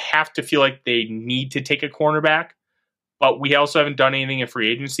have to feel like they need to take a cornerback, but we also haven't done anything in free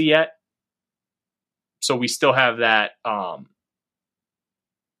agency yet. So we still have that.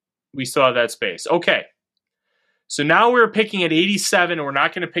 We still have that space. Okay. So now we're picking at 87, and we're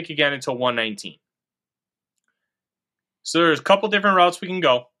not going to pick again until 119. So there's a couple different routes we can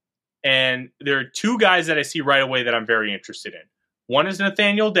go. And there are 2 guys that I see right away that I'm very interested in. One is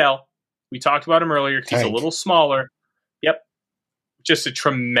Nathaniel Dell. We talked about him earlier. He's a little smaller. Yep. Just a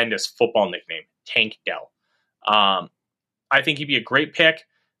tremendous football nickname. Tank Dell. I think he'd be a great pick.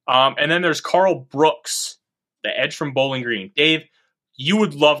 And then there's Carl Brooks, the edge from Bowling Green. Dave, you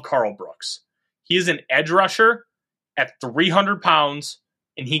would love Carl Brooks. He is an edge rusher at 300 pounds,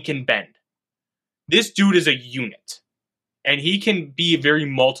 and he can bend. This dude is a unit, and he can be very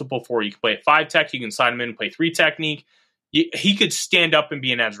multiple for you. You can play a 5-tech, you can sign him in and play 3 technique. He could stand up and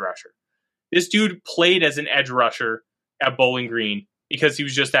be an edge rusher. This dude played as an edge rusher at Bowling Green because he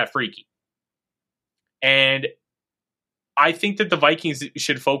was just that freaky. And I think that the Vikings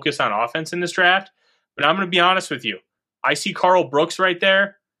should focus on offense in this draft, but I'm going to be honest with you. I see Carl Brooks right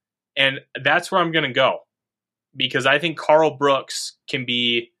there, and that's where I'm going to go because I think Carl Brooks can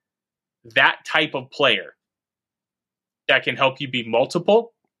be that type of player that can help you be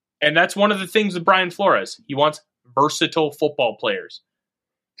multiple. And that's one of the things with Brian Flores. He wants versatile football players.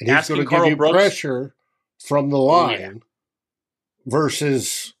 And he's going to give you pressure from the line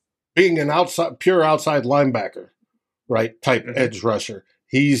versus being an pure outside linebacker, right? Type edge rusher.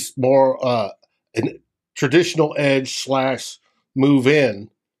 He's more an traditional edge / move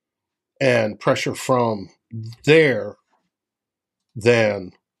in and pressure from there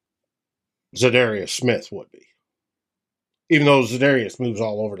than Zadarius Smith would be. Even though Zadarius moves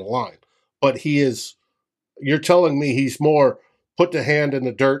all over the line. But you're telling me he's more put the hand in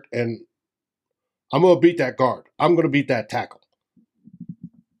the dirt and I'm going to beat that guard. I'm going to beat that tackle.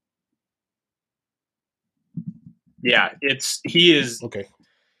 Yeah, he is okay.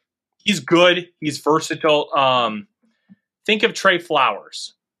 He's good. He's versatile. Think of Trey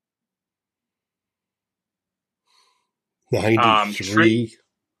Flowers. 93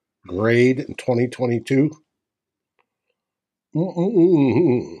 grade in 2022.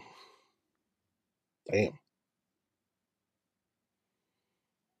 Damn.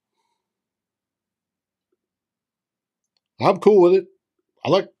 I'm cool with it. I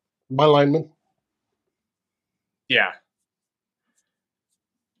like my lineman. Yeah.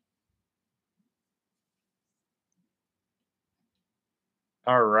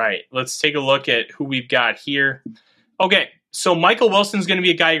 All right. Let's take a look at who we've got here. Okay. So Michael Wilson's going to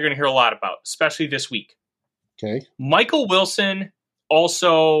be a guy you're going to hear a lot about, especially this week. Okay. Michael Wilson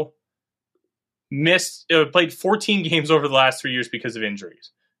also played 14 games over the last 3 years because of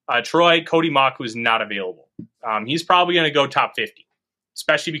injuries. Cody Maku is not available. He's probably going to go top 50,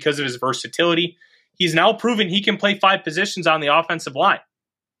 especially because of his versatility. He's now proven he can play 5 positions on the offensive line.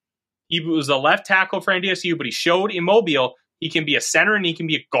 He was a left tackle for NDSU, but he showed in Mobile he can be a center and he can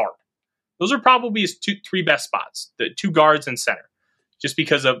be a guard. Those are probably his 3 best spots, the 2 guards and center, just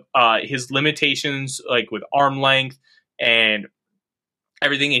because of his limitations, like with arm length and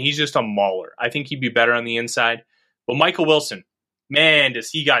everything. And he's just a mauler. I think he'd be better on the inside. But Michael Wilson, man,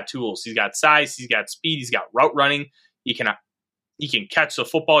 does he got tools. He's got size, he's got speed, he's got route running. He can catch the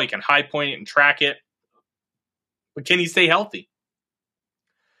football, he can high point it and track it. But can he stay healthy?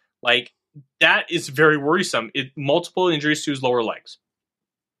 Like, that is very worrisome. Multiple injuries to his lower legs.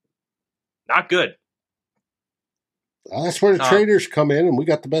 Not good. That's where the trainers come in, and we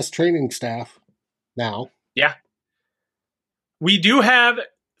got the best training staff now. Yeah. We do have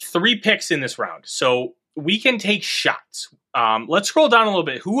 3 picks in this round, so we can take shots. Let's scroll down a little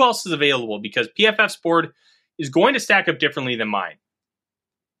bit. Who else is available? Because PFF's board is going to stack up differently than mine.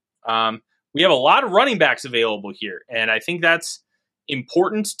 We have a lot of running backs available here, and I think that's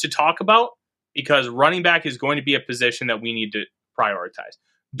important to talk about because running back is going to be a position that we need to prioritize.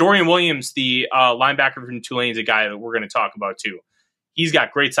 Dorian Williams, the linebacker from Tulane, is a guy that we're going to talk about too. He's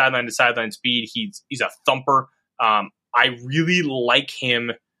got great sideline-to-sideline speed. He's a thumper. I really like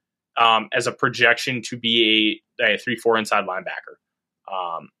him as a projection to be a 3-4 inside linebacker.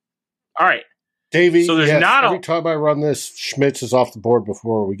 All right. Davey, so there's every time I run this, Schmitz is off the board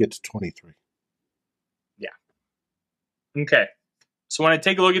before we get to 23. Yeah. Okay. So when I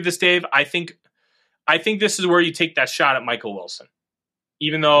take a look at this, Dave, I think this is where you take that shot at Michael Wilson.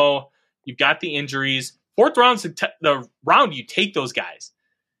 Even though you've got the injuries, 4th round's the round you take those guys.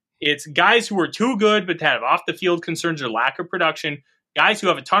 It's guys who are too good but have off-the-field concerns or lack of production, guys who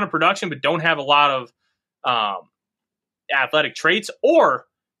have a ton of production but don't have a lot of athletic traits, or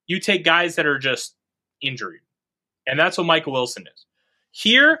you take guys that are just injured. And that's what Michael Wilson is.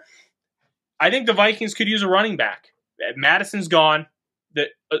 Here, I think the Vikings could use a running back. Madison's gone,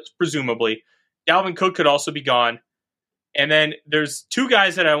 presumably. Dalvin Cook could also be gone. And then there's 2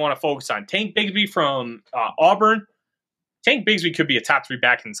 guys that I want to focus on. Tank Bigsby from Auburn. Tank Bigsby could be a top 3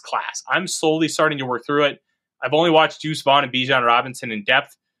 back in this class. I'm slowly starting to work through it. I've only watched Deuce Vaughn and Bijan Robinson in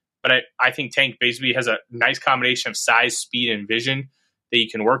depth, but I think Tank Bigsby has a nice combination of size, speed, and vision that you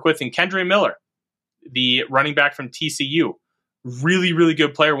can work with. And Kendre Miller, the running back from TCU, really, really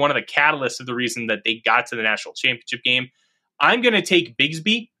good player, one of the catalysts of the reason that they got to the national championship game. I'm going to take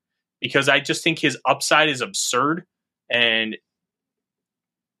Bigsby because I just think his upside is absurd. And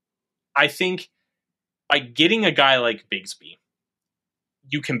I think by getting a guy like Bigsby,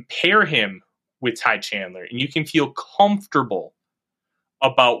 you can pair him with Ty Chandler and you can feel comfortable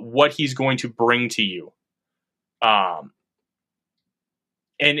about what he's going to bring to you. And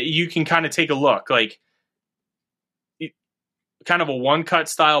you can kind of take a look, like kind of a one-cut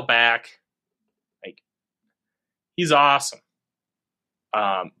style back. Like He's awesome.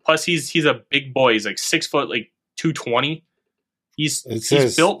 Plus, he's a big boy. He's like 6 foot, like 220. He's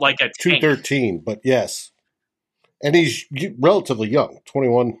built like a tank. 213, but yes. And he's relatively young,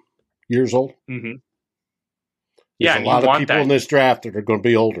 21 years old. Mm-hmm. There's a lot of people in this draft that are going to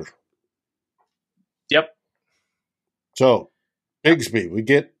be older. Yep. So, Bigsby, we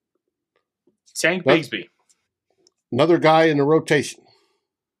get Tank Bigsby. Another guy in the rotation.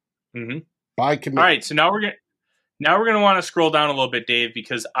 Mm-hmm. By committee. All right, so now we're gonna want to scroll down a little bit, Dave,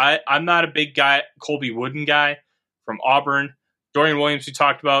 because I'm not a big guy, Colby Wooden guy from Auburn. Dorian Williams, we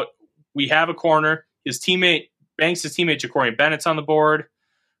talked about. We have a corner. His teammate Banks' teammate Jacorian Bennett's on the board.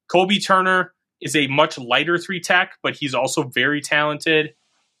 Colby Turner is a much lighter 3-tech, but he's also very talented.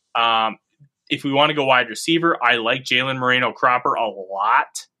 If we want to go wide receiver, I like Jalen Moreno-Cropper a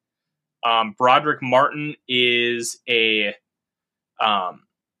lot. Broderick Martin is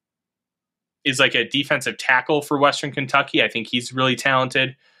like a defensive tackle for Western Kentucky. I think he's really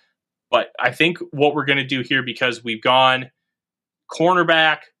talented. But I think what we're going to do here, because we've gone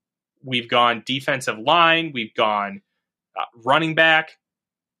cornerback, we've gone defensive line, we've gone running back,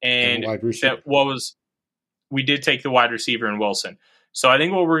 and we did take the wide receiver in Wilson. So I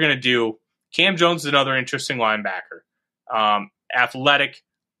think what we're going to do, Cam Jones is another interesting linebacker. Athletic,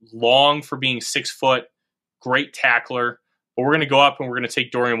 long for being 6 foot, great tackler. But we're going to go up and we're going to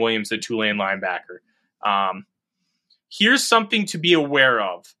take Dorian Williams, the Tulane linebacker. Here's something to be aware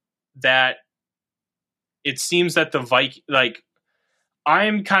of, that it seems that the Vikings, like,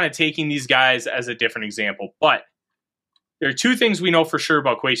 I'm kind of taking these guys as a different example, but there are two things we know for sure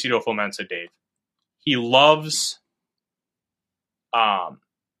about Kwesi Adofo-Mensah, Dave. He loves, download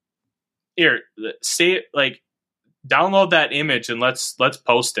that image and let's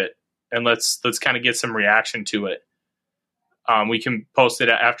post it and let's kind of get some reaction to it. We can post it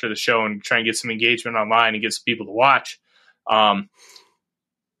after the show and try and get some engagement online and get some people to watch.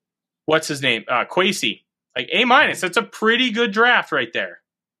 What's his name? Kwesi. Like A-. That's a pretty good draft right there.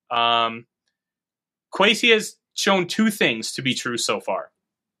 Kwesi has shown two things to be true so far.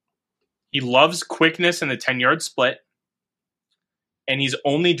 He loves quickness in the 10-yard split, and he's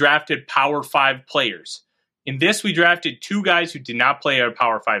only drafted Power 5 players. In this, we drafted two guys who did not play at a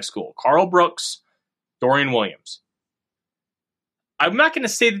Power 5 school. Carl Brooks, Dorian Williams. I'm not going to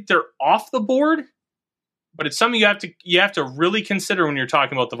say that they're off the board, but it's something you have to really consider when you're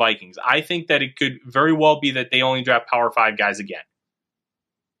talking about the Vikings. I think that it could very well be that they only draft Power 5 guys again,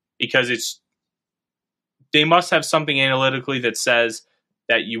 because they must have something analytically that says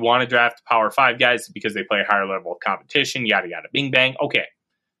that you want to draft Power 5 guys because they play a higher level of competition, yada, yada, bing, bang. Okay,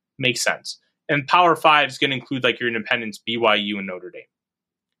 makes sense. And Power 5 is going to include like your Independence, BYU, and Notre Dame,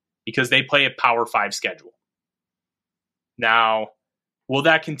 because they play a Power 5 schedule. Now, will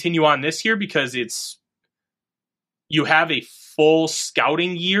that continue on this year? Because you have a full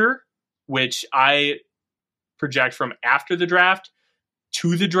scouting year, which I project from after the draft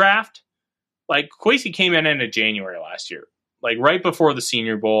to the draft. Like, Kwesi came in January last year, like right before the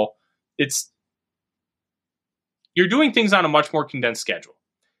Senior Bowl. You're doing things on a much more condensed schedule.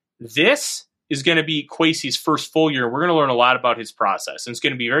 This is going to be Kwesi's first full year. We're going to learn a lot about his process, and it's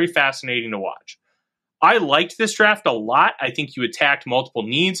going to be very fascinating to watch. I liked this draft a lot. I think you attacked multiple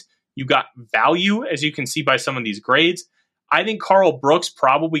needs. You got value, as you can see by some of these grades. I think Carl Brooks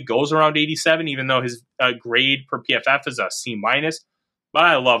probably goes around 87, even though his grade per PFF is a C-. But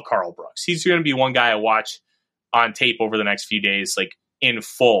I love Carl Brooks. He's going to be one guy I watch on tape over the next few days, like in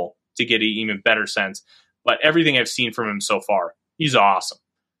full, to get an even better sense. But everything I've seen from him so far, he's awesome.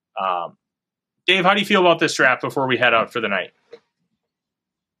 Dave, how do you feel about this draft before we head out for the night?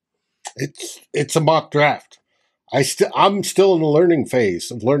 It's a mock draft. I'm still in the learning phase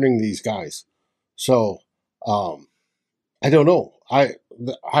of learning these guys. So, I don't know. I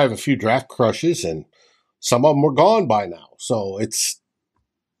have a few draft crushes, and some of them are gone by now. So it's,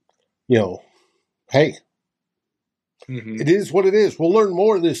 hey, It is what it is. We'll learn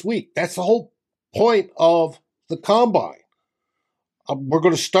more this week. That's the whole point of the combine. We're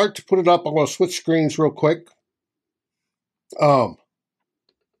going to start to put it up. I'm going to switch screens real quick. So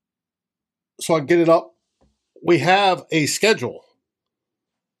I get it up. We have a schedule.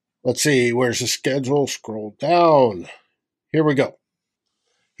 Let's see. Where's the schedule? Scroll down. Here we go.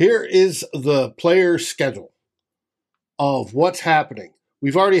 Here is the player schedule of what's happening.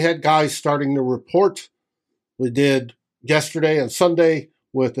 We've already had guys starting to report. We did yesterday and Sunday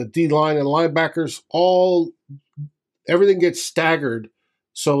with the D-line and linebackers. Everything gets staggered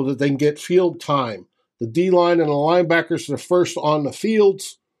so that they can get field time. The D-line and the linebackers are first on the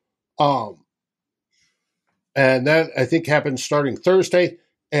fields. And that, I think, happens starting Thursday.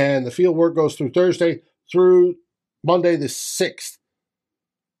 And the field work goes through Thursday through Monday the 6th.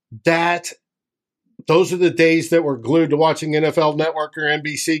 Those are the days that we're glued to watching NFL Network or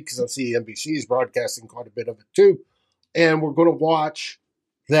NBC, because I see NBC is broadcasting quite a bit of it too. And we're going to watch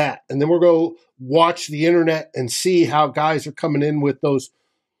that. And then we're going to watch the internet and see how guys are coming in with those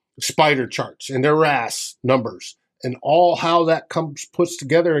spider charts and their RAS numbers and all how that puts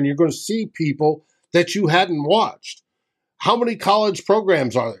together. And you're going to see people that you hadn't watched. How many college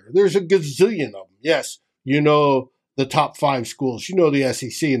programs are there? There's a gazillion of them. Yes, you know the top 5 schools. You know the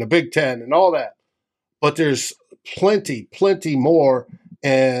SEC and the Big Ten and all that. But there's plenty more,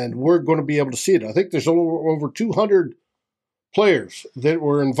 and we're going to be able to see it. I think there's over 200 players that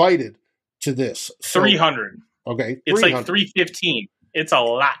were invited to this. 300. Okay. 300. It's like 315. It's a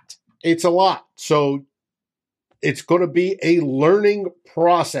lot. It's a lot. So it's going to be a learning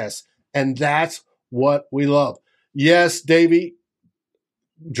process, and that's what we love. Yes, Davey,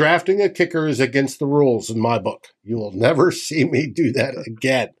 drafting a kicker is against the rules in my book. You will never see me do that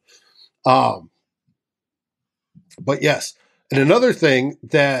again. But yes, and another thing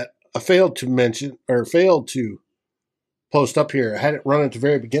that I failed to post up here, I had it run at the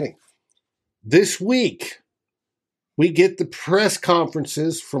very beginning. This week, we get the press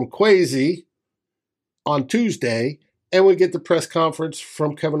conferences from Kwesi on Tuesday, and we get the press conference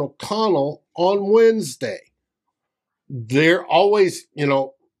from Kevin O'Connell on Wednesday. They're always,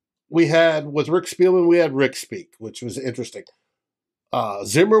 we had, with Rick Spielman, we had Rick speak, which was interesting.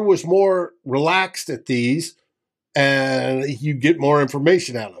 Zimmer was more relaxed at these, and you get more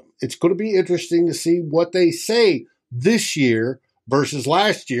information out of them. It's going to be interesting to see what they say this year versus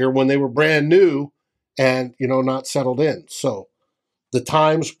last year when they were brand new and, not settled in. So the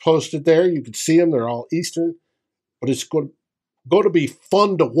times posted there, you can see them. They're all Eastern, but it's going to be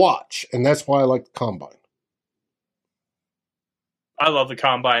fun to watch, and that's why I like the Combine. I love the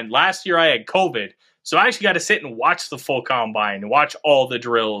Combine. Last year I had COVID, so I actually got to sit and watch the full Combine and watch all the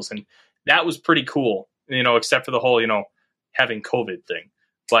drills, and that was pretty cool. Except for the whole, having COVID thing.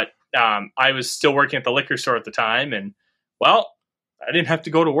 But I was still working at the liquor store at the time, and, well, I didn't have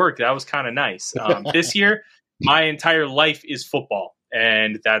to go to work. That was kind of nice. This year, my entire life is football,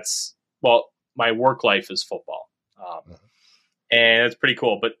 and my work life is football. And it's pretty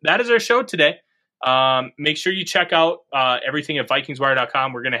cool. But that is our show today. Make sure you check out everything at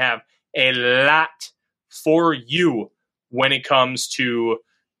VikingsWire.com. We're going to have a lot for you when it comes to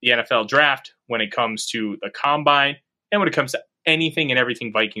the NFL draft, when it comes to the Combine, and when it comes to anything and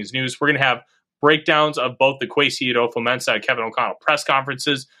everything Vikings news. We're going to have breakdowns of both the Kwesi Adofo-Mensah and Kevin O'Connell press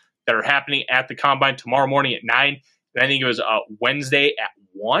conferences that are happening at the Combine tomorrow morning at 9. And I think it was Wednesday at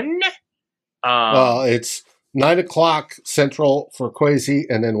 1. It's 9 o'clock Central for Kwesi,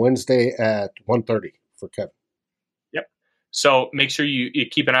 and then Wednesday at 1:30 for Kevin. Yep. So make sure you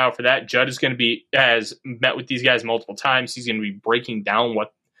keep an eye out for that. Judd has met with these guys multiple times. He's going to be breaking down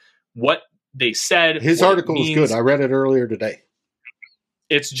what they said. His article was good. I read it earlier today.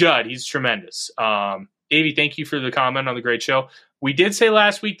 It's Judd. He's tremendous. Davey, thank you for the comment on the great show. We did say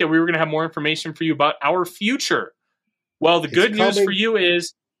last week that we were going to have more information for you about our future. Well, the good news for you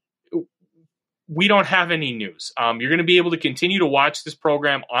is we don't have any news. You're going to be able to continue to watch this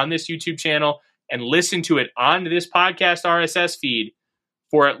program on this YouTube channel and listen to it on this podcast RSS feed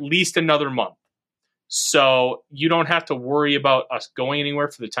for at least another month. So you don't have to worry about us going anywhere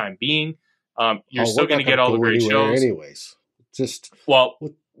for the time being. You're still going to get all the great shows. Anyways,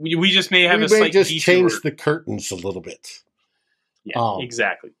 we just may have a slight just detour. Change the curtains a little bit. Yeah,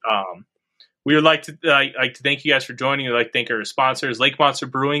 exactly. We would like to thank you guys for joining. We'd like to thank our sponsors, Lake Monster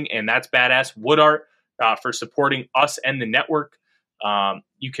Brewing and That's Badass Wood Art, for supporting us and the network.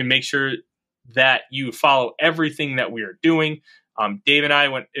 You can make sure that you follow everything that we are doing. Dave and I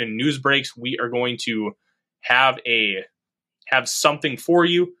went in news breaks. We are going to have something for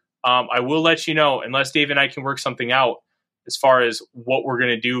you. I will let you know, unless Dave and I can work something out as far as what we're going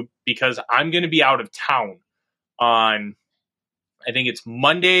to do, because I'm going to be out of town on, I think it's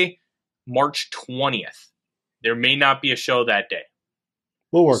Monday, March 20th. There may not be a show that day.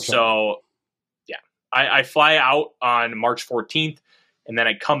 We'll work. So, yeah, I fly out on March 14th, and then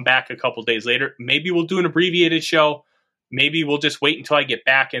I come back a couple days later. Maybe we'll do an abbreviated show. Maybe we'll just wait until I get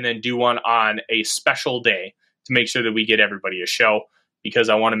back and then do one on a special day to make sure that we get everybody a show, because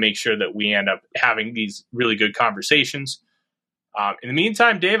I want to make sure that we end up having these really good conversations. In the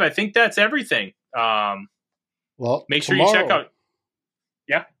meantime, Dave, I think that's everything. Well, make sure you check out.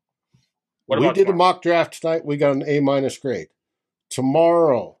 Yeah. We did a mock draft tonight. We got an A- grade.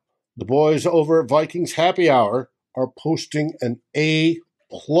 Tomorrow, the boys over at Vikings Happy Hour are posting an A+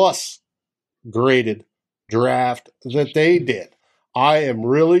 graded draft that they did. I am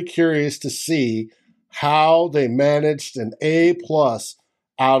really curious to see how they managed an A-plus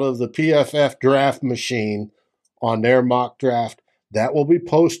out of the PFF draft machine on their mock draft. That will be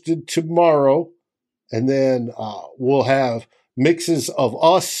posted tomorrow. And then we'll have mixes of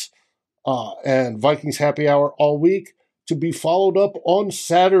us and Vikings Happy Hour all week to be followed up on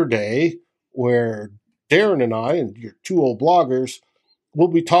Saturday, where Darren and I, and your two old bloggers, will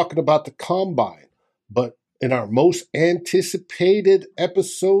be talking about the Combine. But in our most anticipated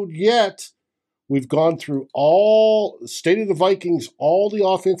episode yet, we've gone through all State of the Vikings, all the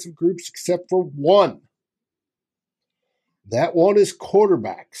offensive groups except for one. That one is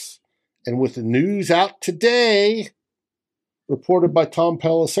quarterbacks. And with the news out today, reported by Tom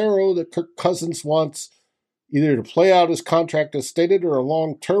Pelissero, that Kirk Cousins wants either to play out his contract as stated or a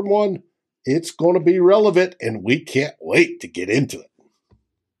long-term one, it's going to be relevant, and we can't wait to get into it.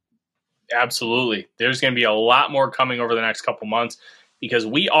 Absolutely. There's going to be a lot more coming over the next couple months because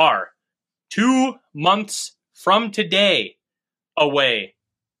we are 2 months from today away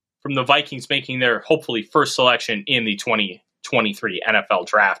from the Vikings making their hopefully first selection in the 2023 NFL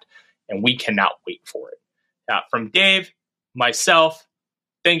draft, and we cannot wait for it. From Dave, myself,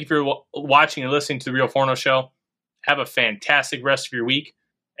 thank you for watching and listening to The Real Forno Show. Have a fantastic rest of your week,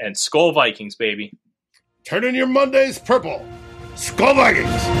 and Skol Vikings, baby. Turn in your Mondays purple. Skol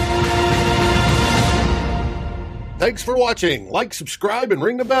Vikings! Thanks for watching. Like, subscribe, and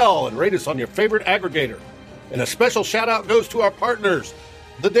ring the bell, and rate us on your favorite aggregator. And a special shout-out goes to our partners,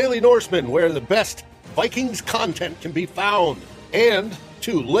 The Daily Norseman, where the best Vikings content can be found, and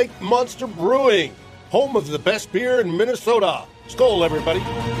to Lake Monster Brewing, home of the best beer in Minnesota. Skol, everybody.